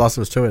 That's how good Last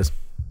of Us 2 is.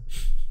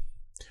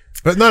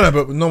 But no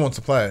one wants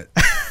to play it.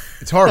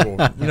 It's horrible.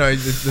 You know,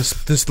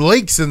 there's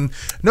leaks and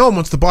no one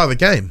wants to buy the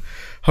game.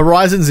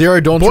 Horizon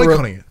Zero Dawn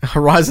boycotting it.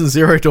 Horizon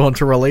Zero Dawn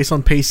to release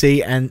on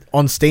PC and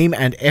on Steam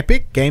and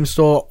Epic Game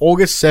Store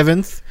August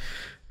 7th.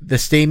 The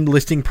Steam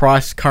listing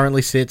price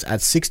currently sits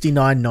at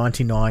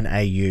 $69.99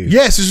 AU.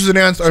 Yes, this was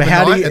announced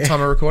overnight at time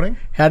of recording.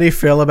 How do you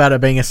feel about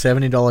it being a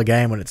 $70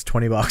 game when it's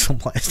 $20 on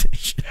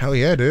PlayStation? Hell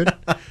yeah, dude.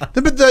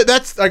 But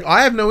that's like,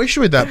 I have no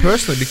issue with that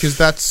personally because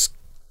that's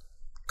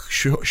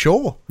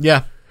sure.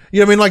 Yeah.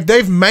 You know what I mean? Like,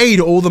 they've made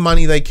all the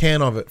money they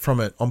can from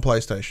it on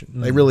PlayStation.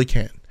 They really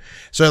can.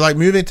 So, like,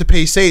 moving to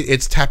PC,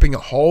 it's tapping a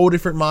whole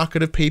different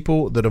market of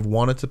people that have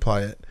wanted to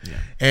play it. Yeah.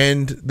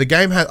 And the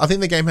game I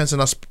think the game has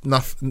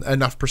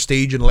enough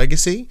prestige and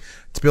legacy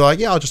to be like,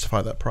 yeah, I'll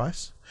justify that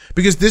price.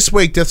 Because this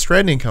week, Death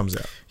Stranding comes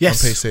out on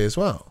PC as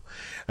well.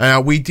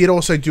 We did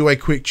also do a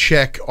quick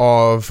check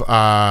of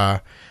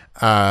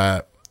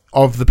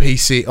of the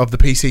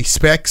PC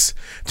specs.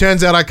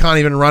 Turns out I can't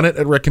even run it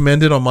at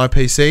recommended on my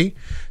PC.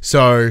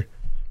 So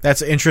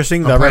That's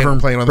interesting. I'm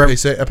playing on the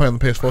PC. I play on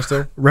the PS4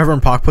 still.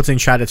 Reverend Park puts in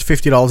chat, it's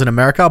 $50 in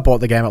America. Bought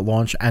the game at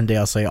launch and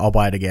DLC. I'll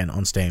buy it again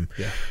on Steam.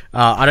 Yeah.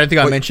 I don't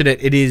think I mentioned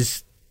it. It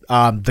is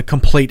the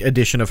complete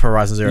edition of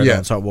Horizon Zero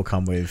Dawn, so it will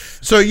come with...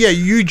 So yeah,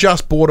 you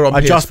just bought it on PS4.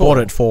 I just bought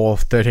it for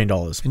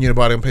 $13. And you're going to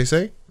buy it on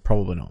PC?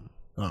 Probably not.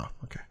 Oh,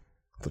 okay.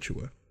 I thought you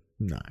were.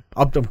 No.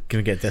 I'm going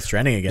to get Death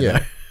Stranding again, though.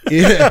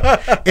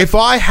 Yeah. If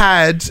I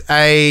had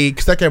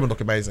because that game would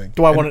look amazing.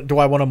 Do I want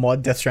to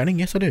mod Death Stranding?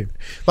 Yes, I do.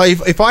 Like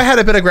if I had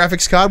a better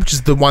graphics card, which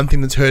is the one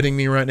thing that's hurting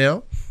me right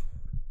now,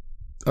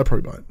 I'd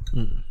probably buy it.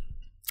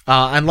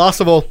 And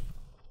last of all,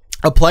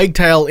 A Plague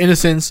Tale: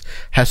 Innocence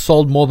has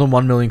sold more than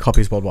 1 million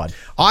copies worldwide.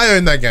 I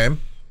own that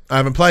game. I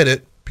haven't played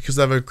it because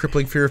I have a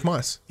crippling fear of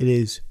mice. It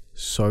is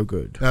so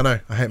good. I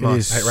know. I hate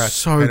mice. I hate rats.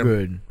 So hate 'em.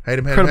 good. Hate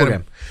them. Incredible hate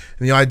game. them.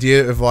 And the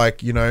idea of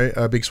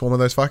a big swarm of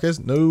those fuckers.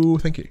 No,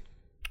 thank you.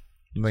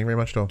 Thank you very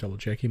much, Dom. Double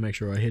checking, make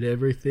sure I hit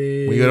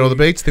everything. We got all the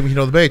beats. Then we hit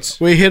all the beats.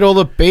 We hit all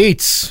the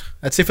beats.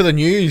 That's it for the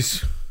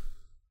news.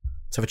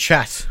 Let's have a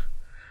chat.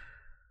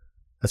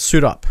 Let's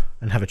suit up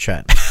and have a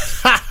chat.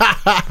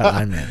 About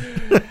Iron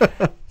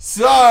Man.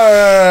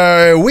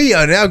 So we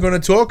are now going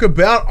to talk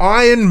about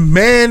Iron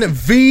Man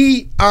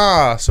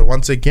VR. So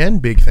once again,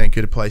 big thank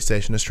you to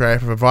PlayStation Australia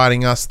for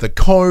providing us the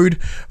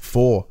code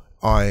for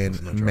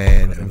Iron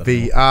Man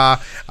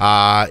VR.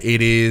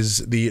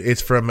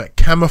 It's from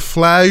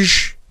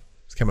Camouflage.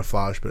 It's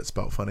Camouflage, but it's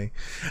spelled funny.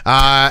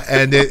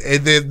 And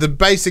the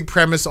basic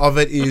premise of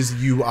it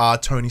is you are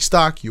Tony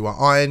Stark, you are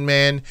Iron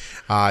Man,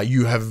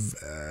 you have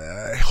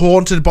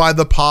haunted by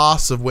the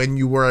past of when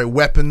you were a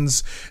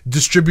weapons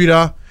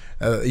distributor.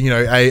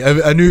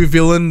 A new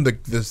villain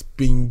that's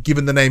being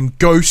given the name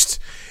Ghost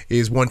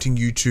is wanting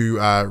you to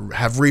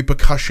have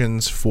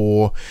repercussions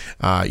for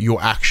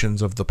your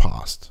actions of the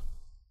past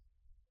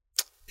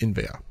in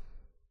VR.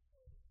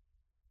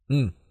 What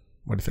do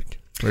you think?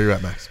 Where are you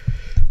at, Max?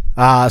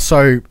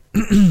 So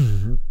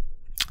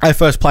I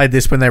first played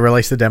this when they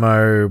released the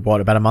demo,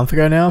 about a month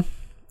ago now.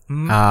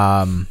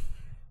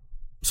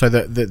 So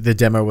the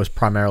demo was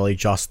primarily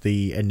just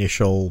the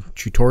initial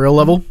tutorial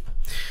level.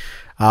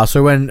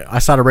 So when I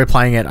started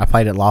replaying it, I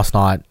played it last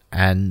night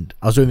and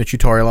I was doing the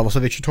tutorial level.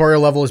 So the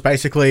tutorial level is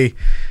basically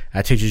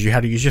teaches you how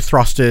to use your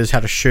thrusters,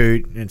 how to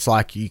shoot. It's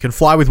like you can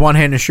fly with one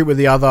hand and shoot with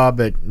the other,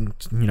 but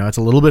it's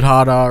a little bit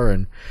harder.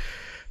 And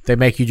they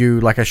make you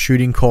do like a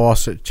shooting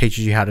course. It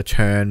teaches you how to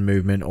turn,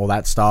 movement, all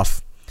that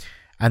stuff.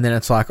 And then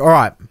it's like, all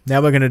right,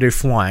 now we're going to do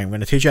flying. We're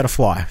going to teach you how to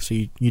fly. So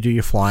you do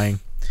your flying.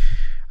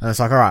 And it's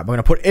like, all right, we're going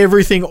to put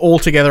everything all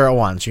together at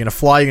once. You're going to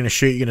fly, you're going to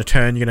shoot, you're going to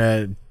turn, you're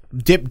going to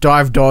dip,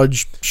 dive,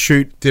 dodge,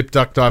 shoot. Dip,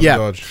 duck, dive,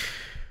 dodge.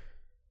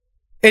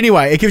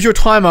 Anyway, it gives you a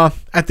timer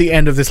at the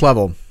end of this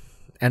level.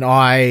 And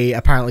I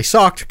apparently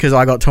sucked because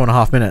I got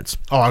 2.5 minutes.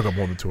 Oh, I got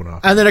more than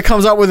 2.5. And then it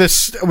comes up with a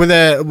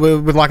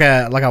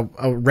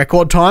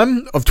record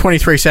time of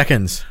 23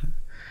 seconds. I'm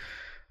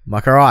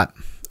like, all right,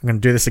 I'm going to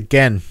do this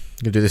again.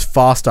 I'm going to do this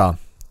faster.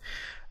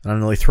 And I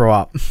nearly threw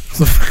up. It's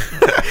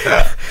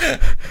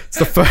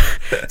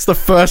the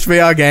first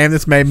VR game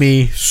that's made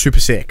me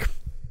super sick.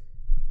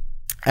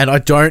 And I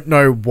don't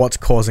know what's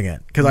causing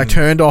it. Because I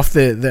turned off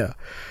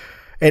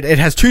it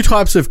has two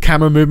types of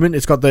camera movement.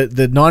 It's got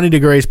the 90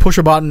 degrees, push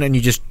a button and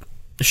you just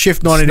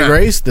shift 90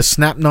 degrees, the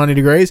snap 90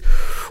 degrees.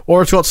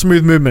 Or it's got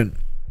smooth movement,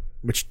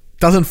 which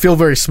doesn't feel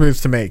very smooth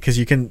to me because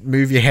you can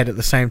move your head at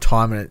the same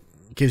time and it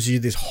gives you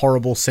this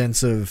horrible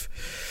sense of...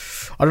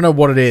 I don't know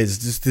what it is.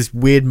 Just this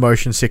weird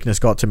motion sickness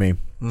got to me.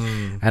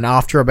 And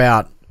after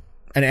about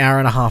an hour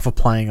and a half of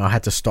playing, I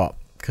had to stop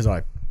because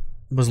I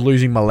was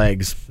losing my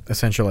legs,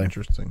 essentially.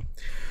 Interesting.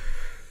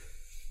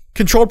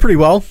 Controlled pretty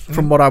well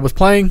from what I was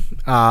playing.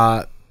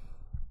 The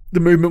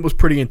movement was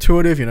pretty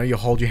intuitive. You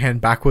hold your hand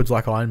backwards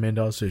like Iron Man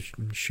does to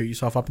shoot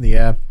yourself up in the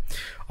air.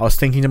 I was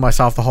thinking to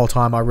myself the whole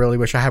time, I really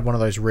wish I had one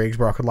of those rigs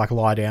where I could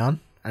lie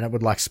down and it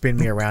would spin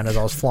me around as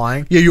I was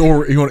flying. Yeah, you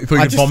thought you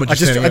could vomit.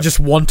 I just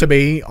want to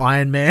be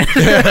Iron Man.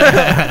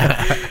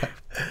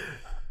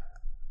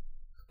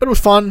 But it was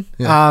fun.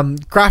 Yeah.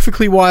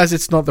 Graphically wise,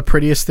 it's not the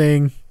prettiest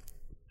thing.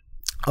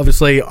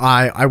 Obviously,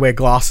 I wear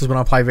glasses when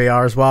I play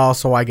VR as well,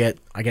 so I get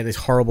this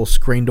horrible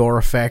screen door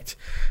effect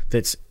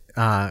that's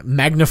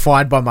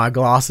magnified by my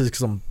glasses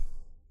because I'm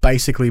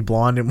basically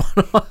blind in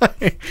one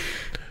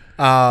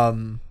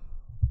eye.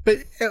 But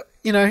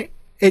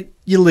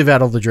you live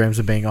out all the dreams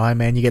of being Iron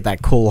Man. You get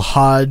that cool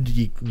HUD.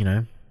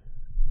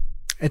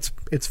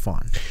 It's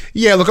fun.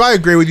 Yeah, look, I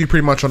agree with you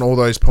pretty much on all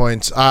those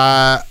points.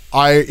 I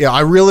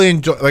really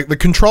enjoy the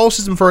control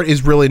system for it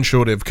is really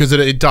intuitive because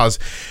it does.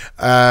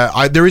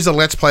 There is a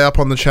Let's Play up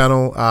on the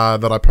channel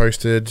that I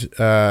posted.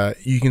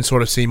 You can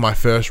sort of see my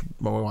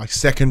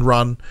second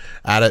run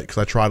at it because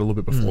I tried a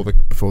little bit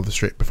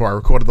before I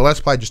recorded the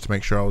Let's Play just to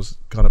make sure I was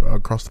kind of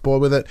across the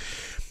board with it.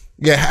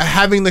 Yeah,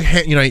 having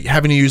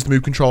having to use the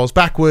move controls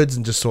backwards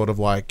and just sort of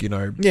like, use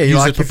like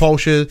it for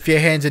propulsion. If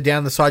your hands are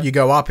down the side, you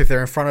go up. If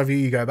they're in front of you,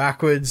 you go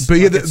backwards.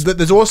 But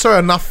there's also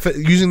enough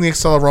using the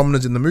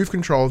accelerometers in the move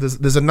control.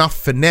 There's enough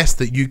finesse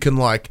that you can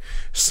like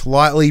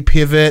slightly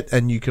pivot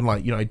and you can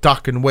like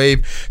duck and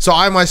weave. So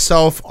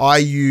I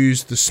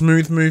use the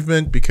smooth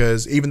movement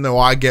because even though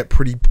I get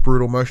pretty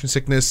brutal motion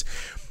sickness,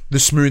 the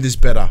smooth is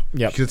better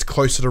because it's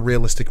closer to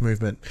realistic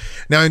movement.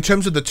 Now, in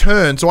terms of the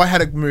turn, so I had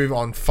to move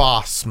on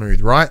fast smooth,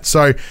 right?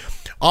 So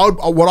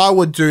what I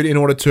would do in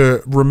order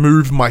to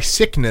remove my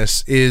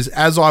sickness is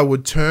as I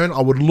would turn, I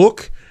would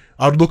look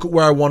at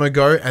where I want to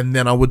go, and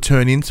then I would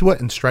turn into it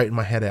and straighten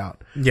my head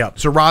out. Yeah.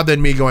 So rather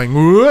than me going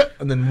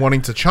and then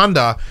wanting to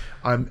chunder,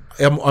 I'm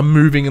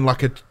moving in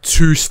like a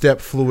 2-step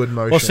fluid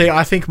motion. Well, see,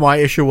 I think my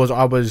issue was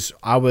I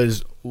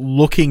was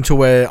looking to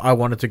where I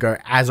wanted to go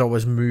as I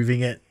was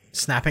moving it,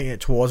 snapping it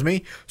towards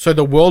me. So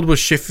the world was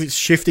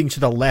shifting to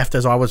the left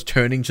as I was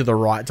turning to the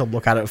right to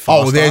look at it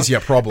faster. Oh, there's your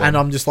problem. And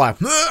I'm just like...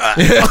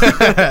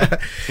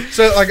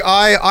 So like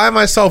I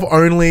myself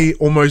only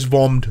almost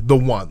vommed the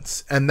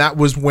once. And that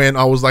was when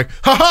I was like,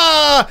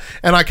 ha!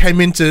 And I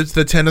came into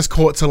the tennis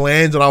court to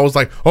land and I was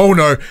like, oh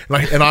no.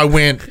 And I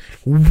went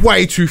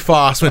way too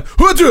fast. Went,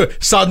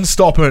 sudden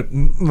stop it.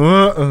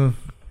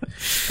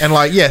 And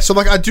like, yeah, so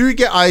like I do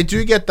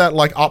get that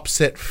like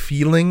upset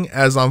feeling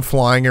as I'm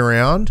flying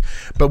around,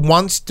 but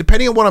once,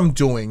 depending on what I'm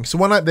doing, so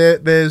when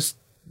there's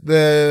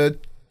the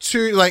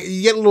two, like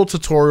you get a little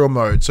tutorial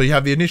mode. So you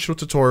have the initial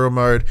tutorial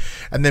mode,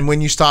 and then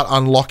when you start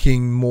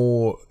unlocking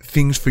more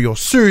things for your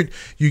suit,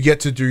 you get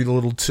to do the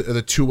little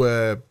the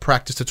tour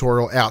practice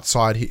tutorial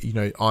outside,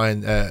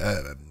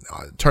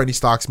 Tony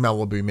Stark's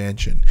Malibu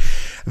mansion.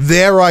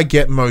 There I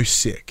get most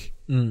sick.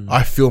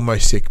 I feel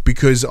most sick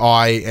because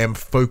I am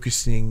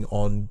focusing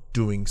on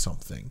doing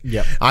something.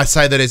 Yeah, I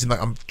say that as in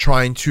like I'm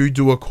trying to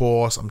do a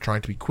course, I'm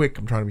trying to be quick,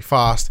 I'm trying to be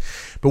fast.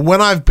 But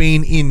when I've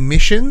been in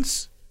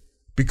missions,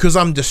 because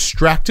I'm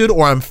distracted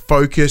or I'm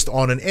focused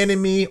on an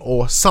enemy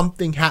or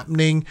something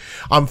happening,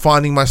 I'm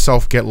finding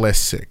myself get less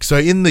sick. So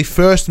in the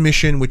first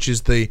mission, which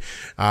is the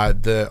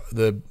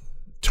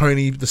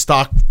Tony,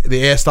 the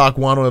Air Stark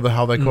 1, or whatever the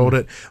hell they called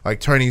it,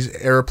 like Tony's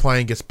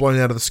airplane gets blown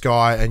out of the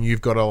sky and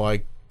you've got to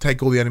like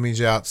take all the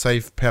enemies out,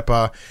 save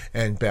Pepper,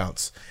 and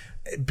bounce.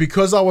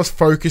 Because I was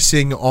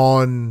focusing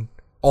on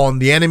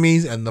the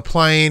enemies and the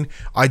plane,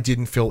 I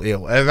didn't feel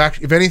ill.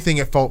 If anything,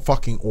 it felt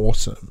fucking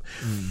awesome.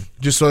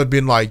 Just sort of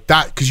been like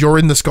that, because you're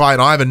in the sky,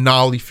 and I have a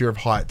gnarly fear of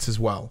heights as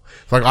well.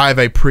 Like I have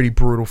a pretty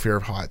brutal fear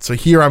of heights. So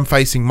here I'm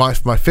facing my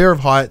fear of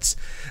heights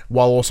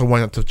while also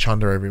wanting to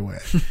chunder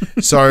everywhere.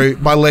 So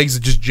my legs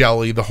are just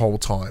jelly the whole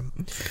time.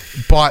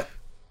 But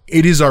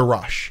it is a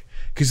rush.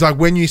 Because like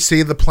when you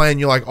see the plane,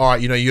 you're like, all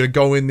right, you gotta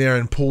go in there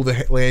and pull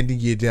the landing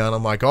gear down.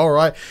 I'm like, all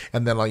right.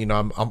 And then like,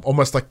 I'm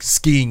almost like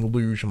skiing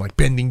luge. I'm like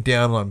bending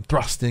down and I'm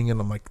thrusting and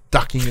I'm like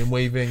ducking and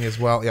weaving as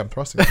well. Yeah, I'm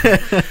thrusting.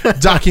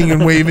 Ducking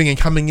and weaving and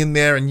coming in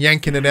there and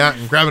yanking it out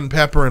and grabbing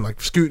Pepper and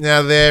like scooting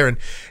out of there and,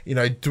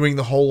 doing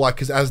the whole like,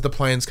 because as the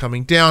plane's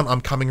coming down,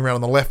 I'm coming around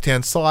on the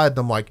left-hand side and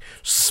I'm like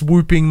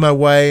swooping my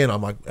way and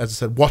I'm like, as I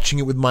said, watching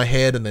it with my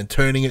head and then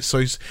turning it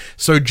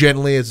so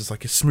gently as it's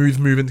like a smooth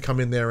movement to come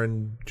in there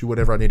and do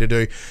whatever I need to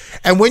do.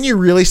 And when you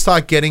really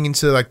start getting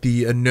into like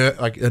the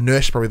inertia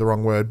is probably the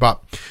wrong word,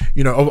 but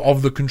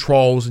of the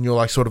controls, and you're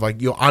like sort of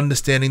like you're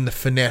understanding the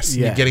finesse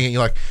and you're getting it,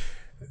 you're like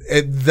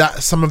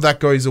that some of that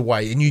goes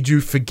away and you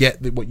do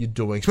forget what you're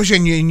doing, especially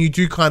and you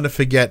do kind of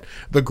forget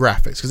the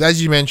graphics, because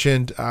as you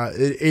mentioned,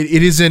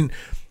 it isn't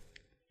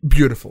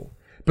beautiful.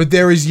 But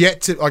there is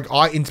yet to,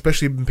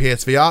 especially in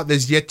PSVR,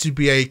 there's yet to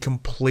be a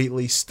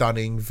completely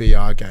stunning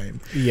VR game.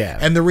 Yeah.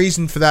 And the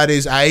reason for that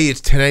is, A,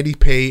 it's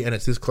 1080p and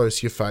it's this close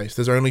to your face.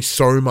 There's only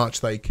so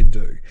much they can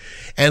do.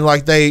 And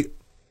like they're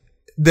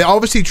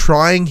obviously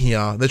trying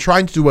here. They're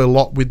trying to do a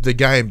lot with the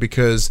game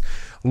because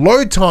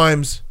load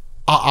times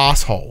are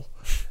asshole.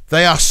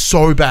 They are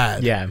so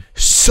bad. Yeah.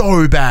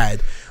 So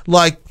bad.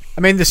 Like,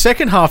 I mean, the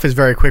second half is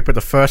very quick, but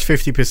the first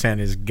 50%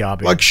 is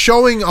garbage. Like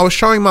I was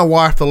showing my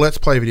wife the Let's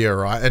Play video,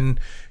 right? And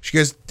she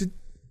goes,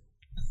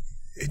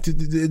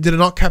 did it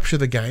not capture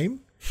the game?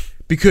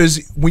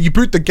 Because when you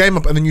boot the game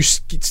up and then you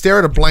stare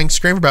at a blank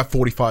screen for about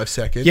 45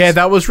 seconds. Yeah,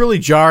 that was really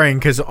jarring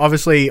because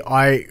obviously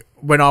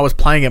when I was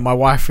playing it, my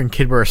wife and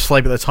kid were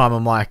asleep at the time.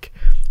 I'm like,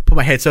 put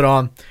my headset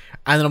on.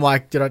 And then I'm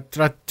like, did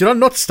I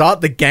not start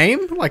the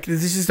game? Like,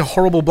 this is a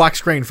horrible black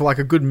screen for like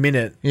a good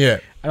minute. Yeah.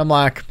 And I'm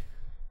like,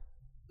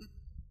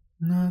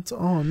 no, it's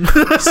on.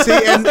 See,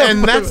 and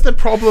that's the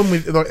problem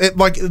with it,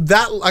 like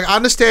that. Like, I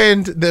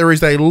understand there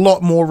is a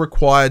lot more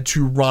required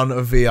to run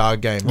a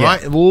VR game,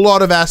 right? A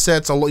lot of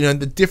assets,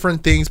 the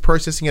different things,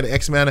 processing at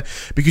X amount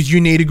because you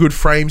need a good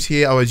frames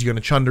here, otherwise you're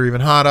going to chunder even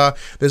harder.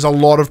 There's a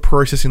lot of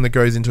processing that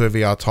goes into a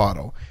VR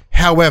title.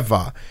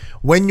 However,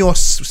 when you're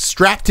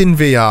strapped in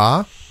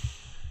VR,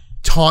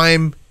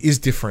 time is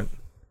different.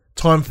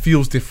 Time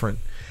feels different.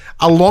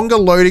 a longer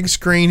loading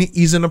screen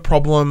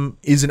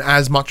isn't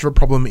as much of a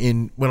problem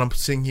in when I'm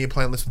sitting here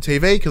playing this on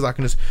TV, because I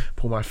can just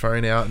pull my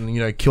phone out and,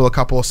 you know, kill a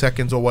couple of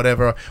seconds or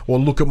whatever, or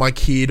look at my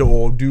kid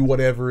or do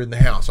whatever in the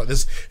house. Like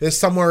there's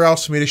somewhere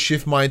else for me to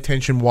shift my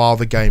attention while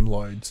the game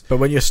loads. But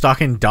when you're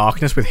stuck in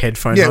darkness with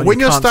headphones on, when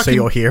you you're can't stuck see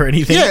or hear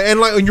anything. Yeah, and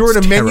like when you're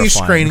in a menu terrifying.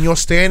 screen and you're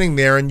standing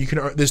there and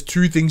there's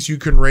two things you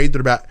can read that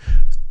are about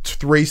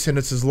 3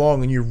 sentences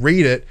long, and you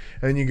read it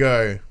and you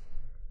go,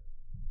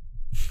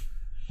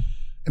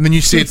 and then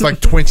you see it's like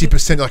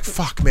 20%. Like,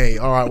 fuck me.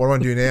 All right, what do I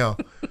do now?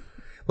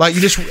 Like,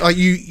 you just like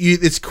you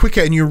it's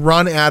quicker, and you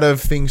run out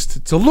of things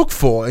to look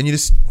for, and you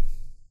just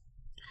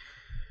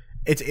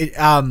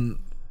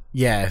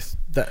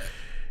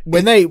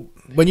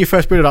when you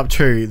first boot it up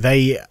too,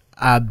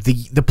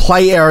 the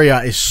play area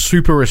is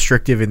super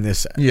restrictive in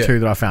this too,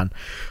 that I found.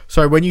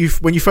 So when you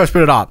first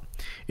boot it up,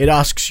 it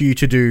asks you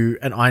to do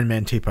an Iron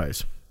Man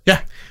T-pose.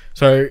 Yeah.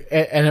 So,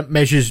 and it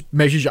measures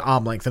your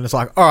arm length, and it's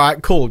like, all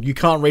right, cool, you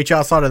can't reach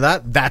outside of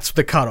that, that's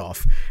the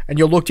cutoff. And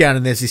you'll look down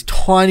and there's this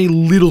tiny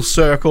little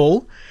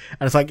circle,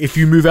 and it's like, if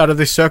you move out of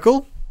this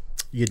circle,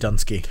 you're done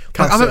ski.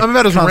 I'm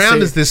about as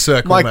round as this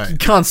circle, like, mate. you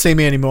can't see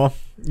me anymore.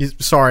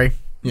 Sorry.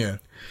 Yeah.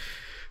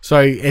 So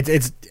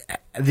it's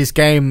this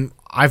game.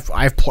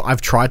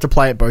 I've tried to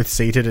play it both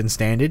seated and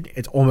standard.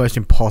 It's almost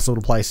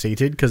impossible to play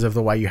seated because of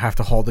the way you have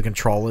to hold the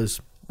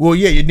controllers. Well,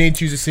 yeah, you'd need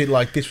to use a seat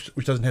like this,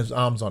 which doesn't have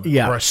arms on it,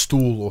 Yeah. or a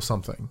stool or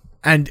something.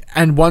 And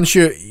once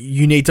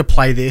you need to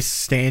play this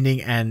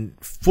standing and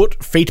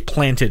feet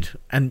planted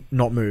and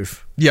not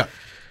move. Yeah.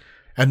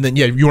 And then,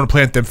 you want to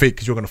plant them feet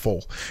because you're going to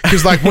fall.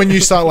 Because, like, when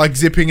you start, like,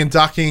 zipping and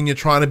ducking and you're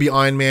trying to be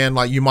Iron Man,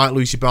 like, you might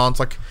lose your balance.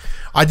 Like,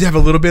 I did have a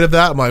little bit of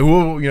that. I'm like,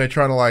 whoa, you know,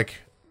 trying to, like,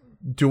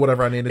 do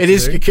whatever I needed to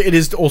do. It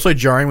is also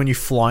jarring when you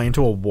fly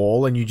into a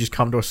wall and you just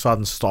come to a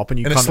sudden stop and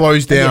it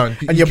slows down.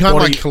 And you your can't,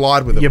 body, like,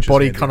 collide with it. Your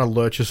body kind of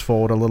lurches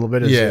forward a little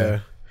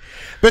bit.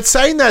 But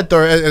saying that,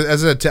 though,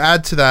 to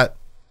add to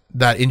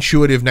that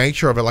intuitive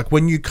nature of it, like,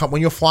 when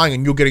you're flying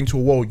and you're getting to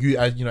a wall,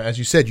 as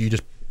you said, you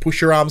just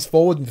push your arms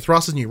forward and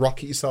thrust and you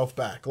rocket yourself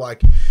back.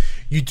 Like,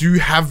 you do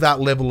have that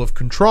level of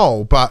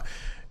control, but,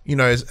 you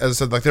know, as I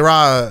said, like, there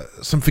are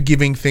some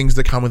forgiving things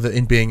that come with it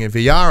in being a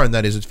VR, and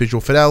that is its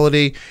visual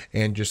fidelity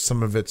and just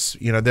some of its,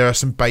 you know, there are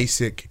some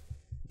basic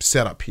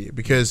setup here,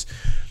 because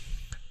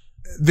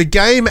the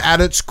game at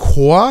its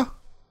core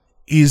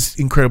is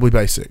incredibly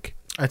basic.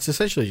 It's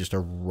essentially just a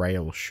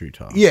rail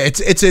shooter. Yeah,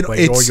 it's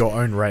you're your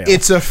own rail.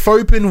 It's a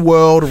open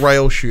world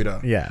rail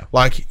shooter. Yeah.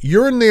 Like,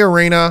 you're in the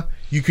arena,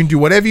 you can do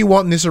whatever you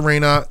want in this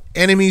arena.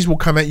 Enemies will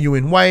come at you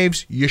in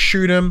waves. You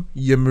shoot them,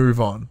 you move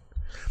on.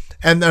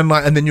 And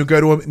then you'll go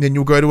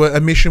to a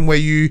mission where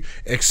you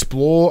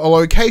explore a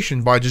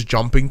location by just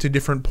jumping to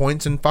different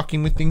points and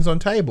fucking with things on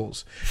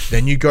tables.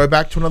 Then you go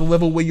back to another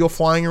level where you're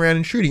flying around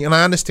and shooting. And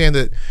I understand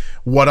that.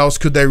 What else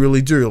could they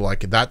really do?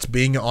 Like, that's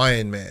being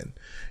Iron Man.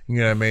 You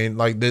know what I mean?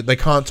 Like, they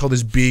can't tell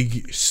this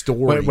big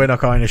story. We're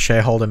not going to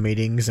shareholder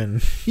meetings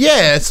and...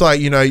 Yeah, it's like,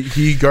 you know,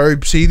 you go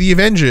see the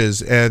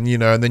Avengers and, you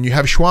know, and then you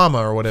have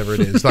shawarma or whatever it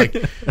is. Like,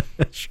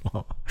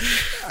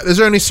 there's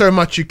only so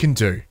much you can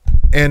do.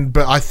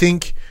 But I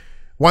think,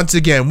 once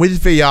again,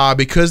 with VR,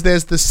 because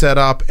there's the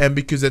setup and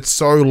because it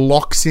so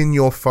locks in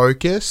your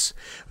focus,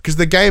 because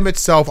the game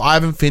itself, I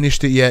haven't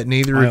finished it yet,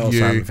 neither of you. I also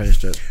haven't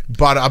finished it.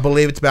 But I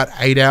believe it's about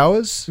 8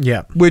 hours.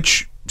 Yeah.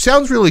 Which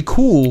sounds really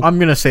cool. I'm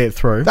going to see it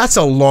through. That's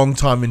a long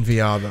time in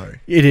VR, though.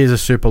 It is a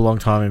super long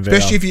time in VR.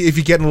 Especially if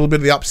you're getting a little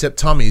bit of the upset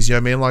tummies, you know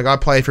what I mean? Like, I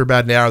play for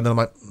about an hour and then I'm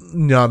like,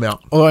 no, I'm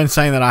out. Although in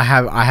saying that, I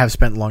have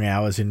spent long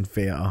hours in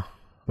VR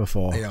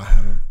before. Yeah, I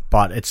haven't.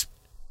 But it's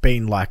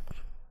been like,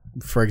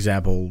 for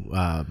example...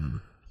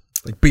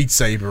 like Beat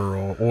Saber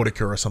or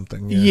Audica or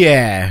something.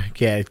 Yeah.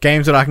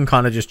 Games that I can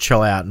kind of just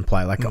chill out and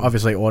play. Like,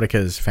 obviously, Audica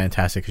is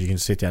fantastic because you can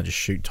sit down and just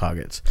shoot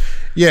targets.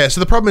 Yeah, so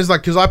the problem is,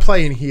 like, because I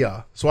play in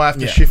here, so I have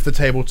to shift the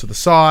table to the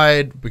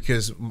side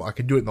because I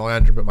can do it in the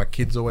lounge room, but my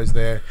kid's always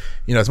there.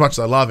 You know, as much as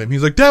I love him,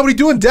 he's like, Dad, what are you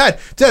doing, Dad?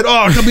 Dad, oh,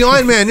 I'm going to be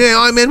Iron Man. Yeah,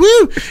 Iron Man,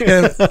 woo!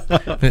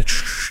 And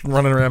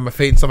running around my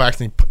feet and stuff. I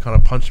accidentally kind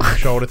of punched my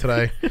shoulder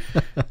today.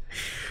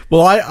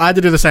 Well, I had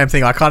to do the same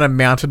thing. I kind of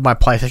mounted my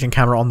PlayStation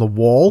camera on the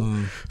wall.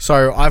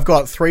 So I've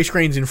got 3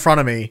 screens in front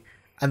of me,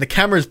 and the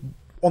camera's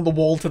on the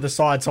wall to the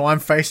side, so I'm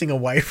facing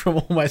away from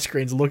all my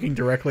screens, looking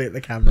directly at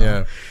the camera.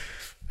 Yeah.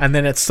 And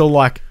then it's still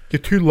like, you're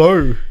too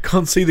low.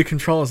 Can't see the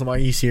controllers. I'm like,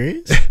 are you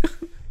serious?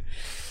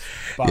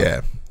 But, yeah.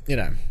 You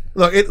know.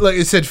 Look, like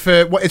I said,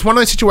 it's one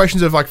of those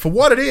situations of, like, for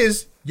what it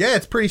is, yeah,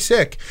 it's pretty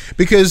sick.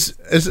 Because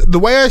the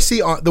way I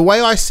see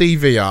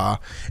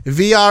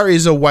VR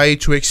is a way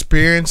to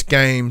experience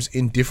games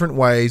in different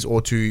ways,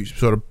 or to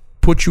sort of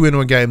put you into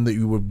a game that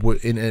you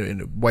would in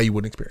a way you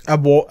wouldn't experience.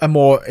 A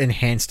more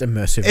enhanced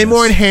immersiveness. A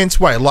more enhanced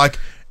way. Like,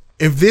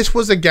 if this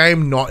was a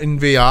game not in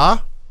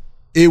VR,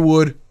 it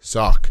would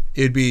suck.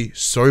 It'd be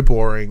so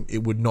boring.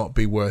 It would not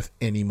be worth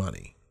any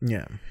money.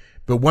 Yeah.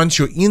 But once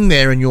you're in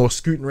there and you're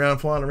scooting around,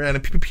 flying around,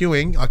 and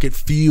pew-pewing, like, it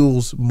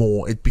feels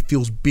more. It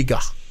feels bigger.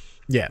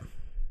 Yeah.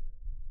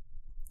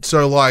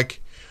 So,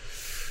 like,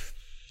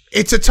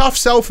 It's a tough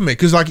sell for me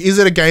because, like, is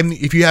it a game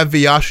that if you have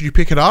VR, should you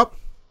pick it up?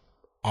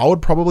 I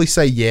would probably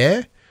say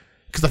yeah,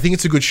 because I think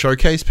it's a good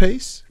showcase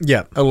piece.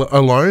 Yeah.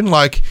 Alone,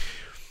 like,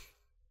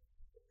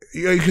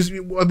 because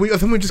I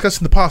think we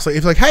discussed in the past, like,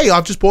 if like, hey,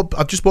 I've just bought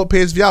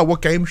PSVR,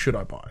 what game should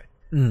I buy?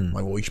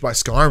 Like, well, you should buy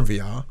Skyrim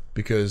VR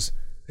because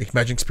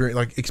imagine experience.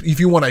 Like, if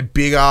you want a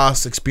big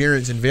ass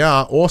experience in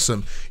VR,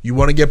 awesome. You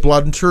want to get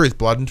Blood and Truth.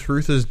 Blood and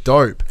Truth is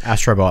dope.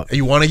 Astrobot.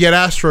 You want to get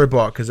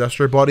Astrobot because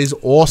Astrobot is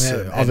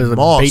awesome. Yeah, obviously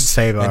Beat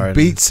Saber. And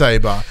Beat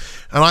Saber.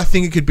 And I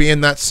think it could be in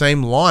that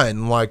same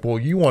line. Like, well,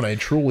 you want a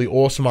truly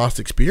awesome ass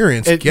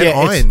experience, get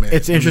Iron Man.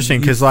 It's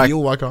interesting because, like,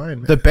 like Iron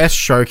Man. The best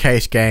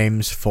showcase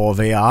games for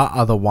VR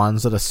are the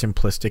ones that are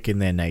simplistic in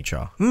their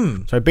nature.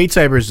 So Beat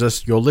Saber is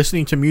just you're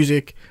listening to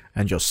music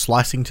and you're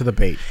slicing to the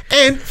beat.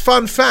 And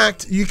fun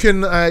fact, you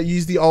can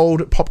use the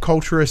old Pop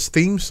Culturist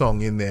theme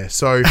song in there.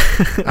 So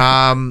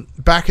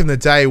back in the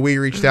day, we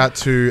reached out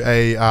to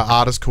a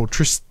artist called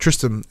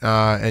Tristan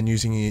and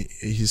using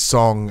his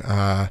song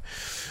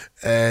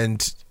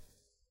and...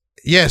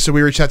 Yeah, so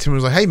we reached out to him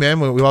and was like, hey,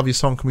 man, we love your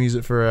song. Can we use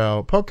it for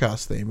our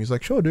podcast theme? He's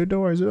like, sure, dude, no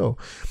worries at all.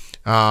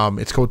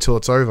 It's called Till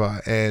It's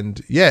Over.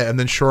 And yeah, and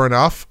then sure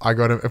enough, I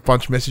got a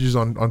bunch of messages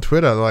on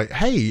Twitter like,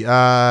 hey,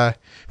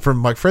 from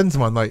my friends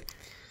of mine, like,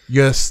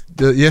 your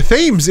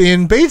theme's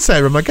in Beat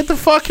Saber. I'm like, get the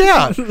fuck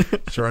out.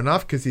 Sure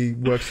enough, because he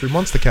works through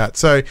Monster Cat.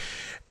 So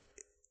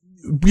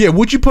yeah,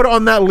 would you put it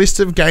on that list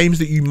of games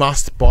that you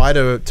must buy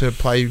to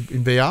play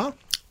in VR?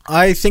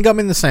 I think I'm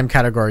in the same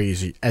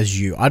category as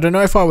you. I don't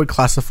know if I would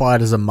classify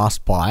it as a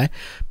must buy,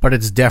 but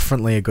it's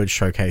definitely a good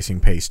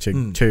showcasing piece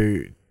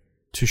to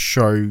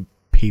show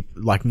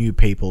people, like, new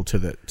people to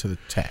the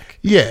tech.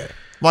 Yeah.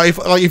 Like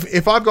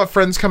if I've got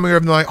friends coming over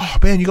and they're like, oh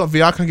man, you got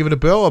VR, can I give it a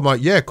bill? I'm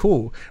like, yeah,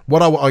 cool.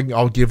 What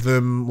I'll give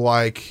them,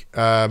 like,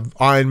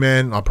 Iron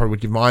Man. I probably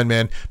would give them Iron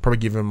Man. Probably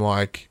give them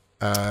like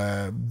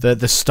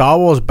the Star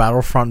Wars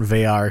Battlefront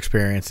VR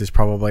experience is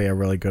probably a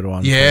really good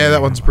one. Yeah, that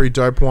one's a pretty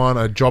dope one.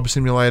 A job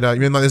simulator. I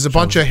mean, like, there's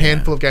a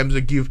handful of games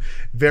that give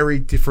very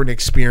different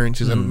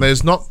experiences, and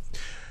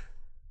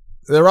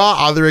there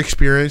are other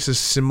experiences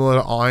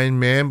similar to Iron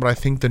Man, but I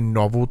think the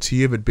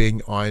novelty of it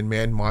being Iron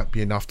Man might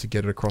be enough to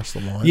get it across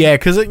the line. Yeah,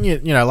 because you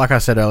know, like I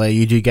said earlier,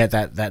 you do get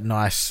that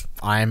nice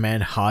Iron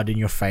Man hard in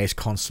your face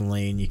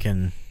constantly, and you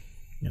can,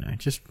 you know,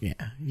 just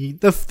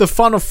the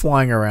fun of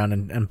flying around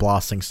and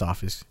blasting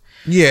stuff is.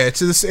 Yeah,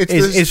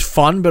 it's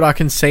fun, but I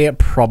can see it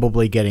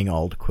probably getting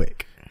old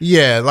quick.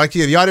 Yeah, like,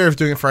 the idea of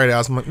doing it for 8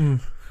 hours, I'm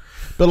like,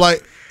 But,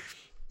 like,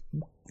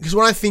 because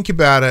when I think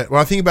about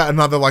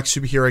another, like,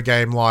 superhero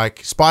game,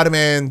 like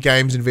Spider-Man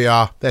games in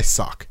VR, they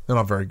suck. They're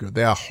not very good.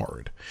 They are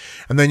horrid.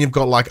 And then you've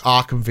got, like,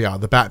 Arkham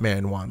VR, the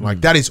Batman one. Like,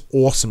 that is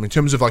awesome in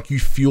terms of, like, you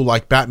feel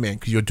like Batman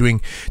because you're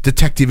doing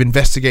detective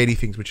investigating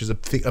things, which is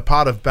a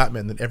part of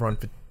Batman that everyone,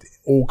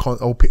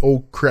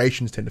 all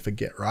creations tend to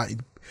forget, right?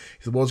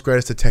 He's the world's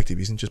greatest detective.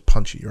 He isn't just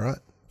punchy, right?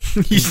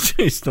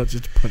 He's not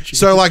just punchy.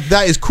 So, like,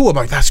 that is cool. I'm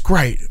like, that's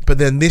great. But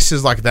then this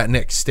is, like, that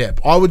next step.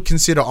 I would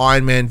consider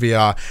Iron Man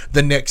VR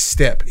the next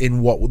step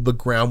in the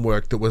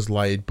groundwork that was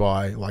laid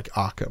by, like,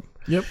 Arkham.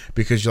 Yep.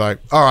 Because you're like,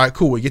 all right,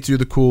 cool. We get to do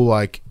the cool,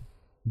 like,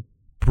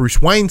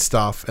 Bruce Wayne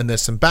stuff, and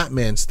there's some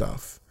Batman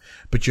stuff.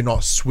 But you're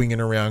not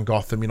swinging around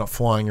Gotham. You're not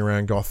flying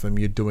around Gotham.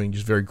 You're doing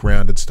just very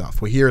grounded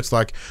stuff. Where here it's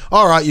like,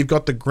 all right, you've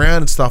got the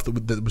grounded stuff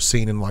that was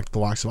seen in, like, the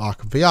likes of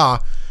Arkham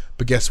VR.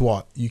 But guess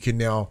what? You can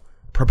now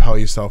propel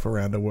yourself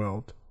around the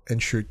world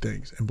and shoot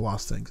things and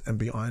blast things and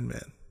be Iron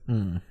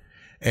Man.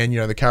 And, you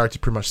know, the character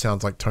pretty much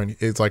sounds like Tony.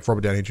 It's like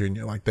Robert Downey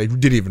Jr. Like, they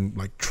did even,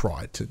 like,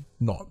 try to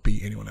not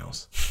be anyone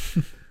else.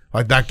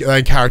 Like, that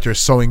character is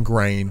so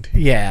ingrained.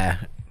 Yeah.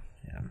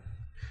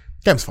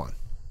 Game's fine.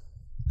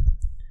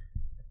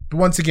 But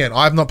once again,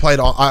 I've not played...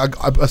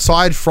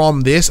 aside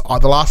from this,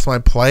 the last time I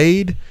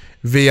played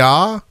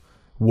VR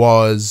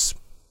was...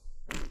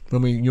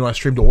 when I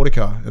streamed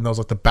Audica, and that was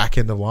like the back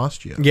end of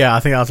last year. Yeah,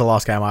 I think that was the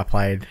last game I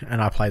played, and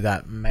I played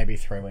that maybe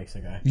 3 weeks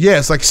ago. Yeah,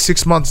 it's like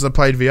 6 months since I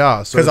played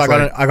VR. Because I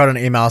got an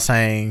email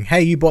saying,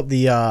 "Hey, you bought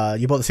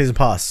the season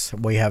pass.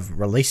 We have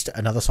released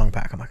another song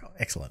pack." I'm like, oh,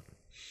 excellent.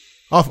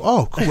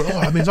 Oh, cool.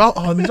 That means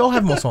I'll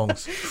have more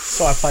songs.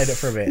 So I played it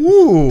for a bit.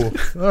 Ooh,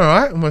 all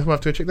right. I'm gonna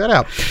have to check that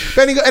out.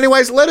 But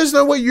anyways, let us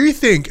know what you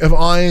think of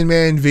Iron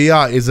Man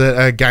VR. Is it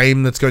a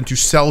game that's going to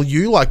sell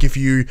you? Like, if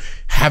you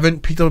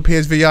haven't picked up a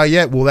PSVR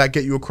yet, will that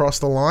get you across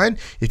the line?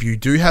 If you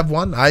do have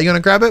one, are you going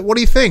to grab it? What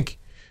do you think?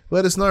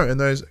 Let us know in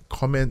those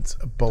comments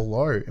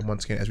below. And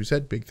once again, as we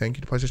said, big thank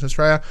you to PlayStation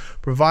Australia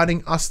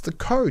providing us the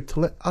code to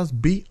let us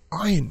be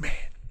Iron Man.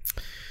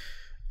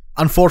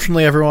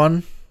 Unfortunately,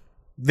 everyone,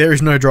 there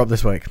is no drop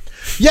this week.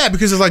 Yeah,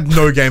 because there's like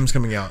no games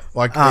coming out.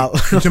 Like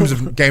in terms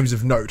of games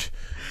of note.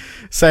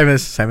 Same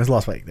as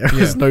last week. There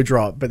was no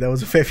drop, but there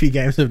was a fair few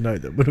games of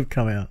note that would have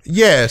come out.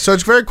 Yeah, so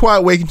it's a very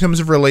quiet week in terms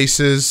of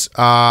releases.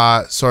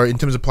 So in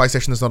terms of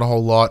PlayStation, there's not a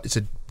whole lot. It's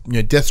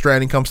Death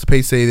Stranding comes to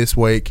PC this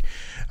week.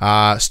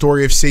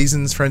 Story of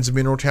Seasons, Friends of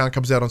Mineral Town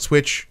comes out on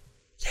Switch.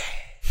 Yeah,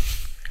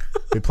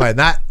 we playing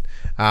that.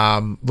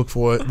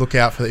 Look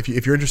out for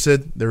if you're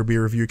interested. There will be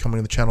a review coming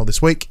to the channel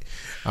this week.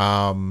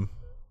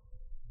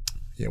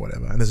 Yeah,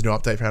 whatever. And there's a new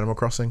update for Animal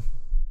Crossing.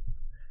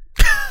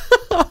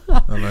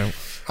 I don't know.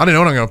 I don't know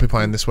what I'm going to be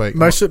playing this week.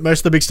 Most of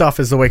the big stuff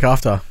is the week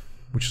after.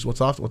 Which is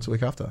what's after? What's the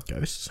week after?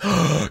 Ghosts.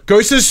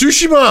 Ghost of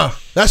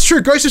Tsushima. That's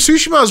true. Ghost of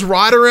Tsushima is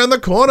right around the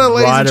corner,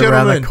 ladies and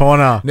gentlemen. Right around the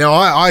corner. Now,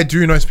 I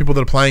do know some people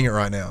that are playing it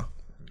right now.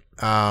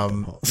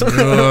 No,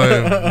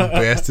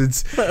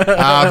 bastards.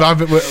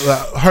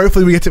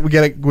 Hopefully, we get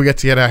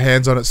to get our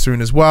hands on it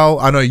soon as well.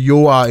 I know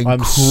you are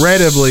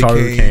incredibly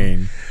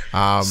keen.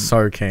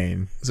 So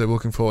keen. So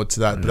looking forward to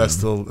that, but that's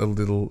still a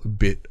little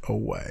bit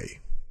away.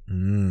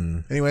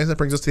 Anyways, that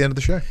brings us to the end of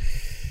the show.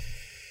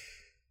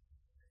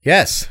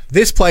 Yes,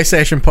 this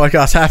PlayStation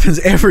podcast happens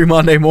every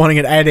Monday morning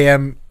at 8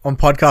 a.m. on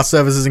podcast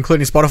services,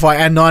 including Spotify,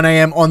 and 9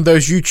 a.m. on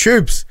those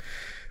YouTubes.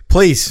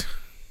 Please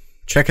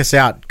check us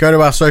out. Go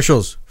to our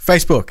socials: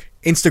 Facebook,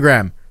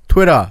 Instagram,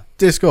 Twitter,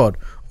 Discord.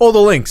 All the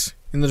links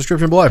in the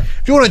description below.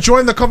 If you want to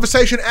join the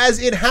conversation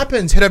as it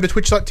happens, head over to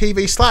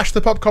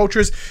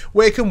twitch.tv/thepopcultures,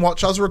 where you can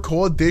watch us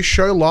record this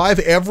show live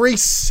every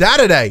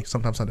Saturday,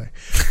 sometimes Sunday,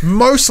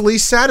 mostly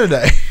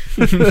Saturday,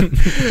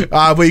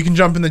 where you can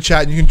jump in the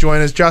chat and you can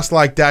join us just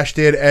like Dash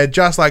did, and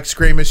just like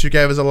Screamers, who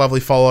gave us a lovely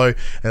follow,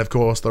 and of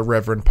course the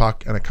Reverend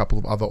Puck and a couple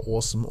of other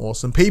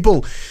awesome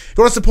people. If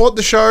you want to support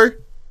the show,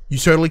 you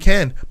certainly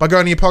can by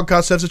going to your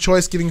podcast service of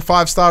choice, giving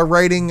 5-star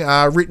rating,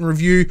 written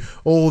review,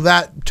 all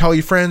that. Tell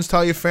your friends,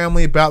 tell your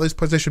family about this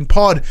PlayStation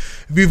Pod.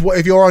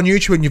 If you're on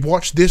YouTube and you've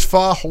watched this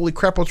far, holy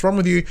crap, what's wrong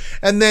with you?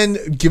 And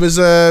then give us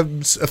a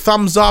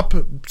thumbs up,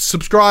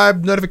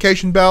 subscribe,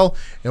 notification bell,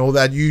 and all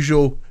that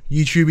usual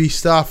YouTube-y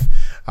stuff.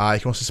 You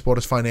can also support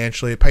us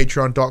financially at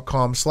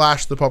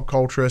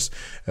patreon.com/thepopculturist,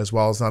 as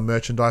well as our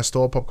merchandise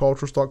store,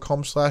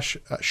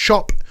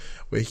 popculturist.com/shop,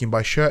 where you can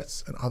buy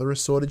shirts and other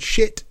assorted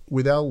shit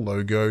with our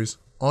logos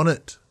on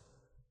it.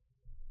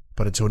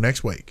 But until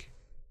next week,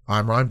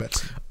 I'm Ryan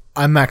Betson.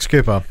 I'm Max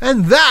Cooper.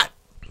 And that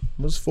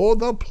was For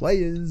the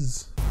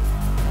Players.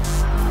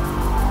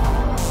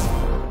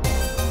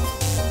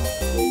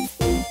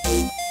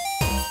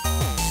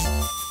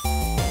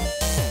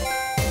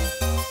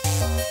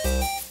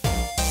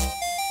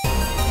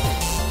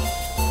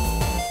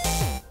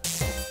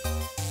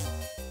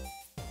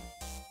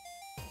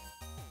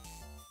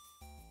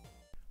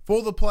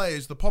 For the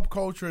Players, the Pop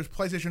Culturist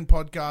PlayStation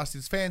podcast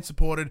is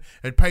fan-supported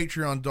at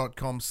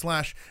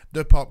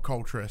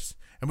patreon.com/thepopculturist.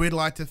 And we'd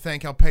like to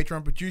thank our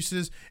Patreon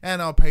producers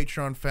and our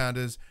Patreon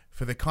founders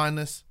for their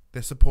kindness,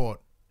 their support,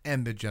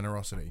 and their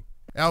generosity.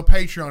 Our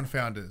Patreon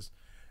founders: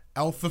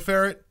 Alpha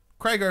Ferret,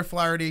 Craig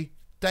O'Flaherty,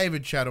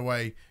 David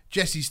Chataway,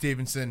 Jesse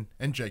Stevenson,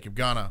 and Jacob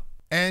Garner.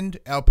 And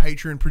our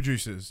Patreon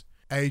producers: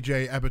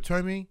 AJ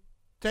Abatomi,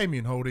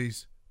 Damien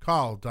Holdies,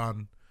 Kyle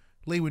Dunn,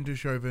 Lee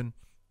Wintershoven,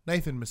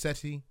 Nathan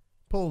Massetti,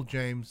 Paul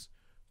James,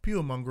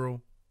 Pure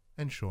Mongrel,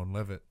 and Sean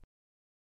Levitt.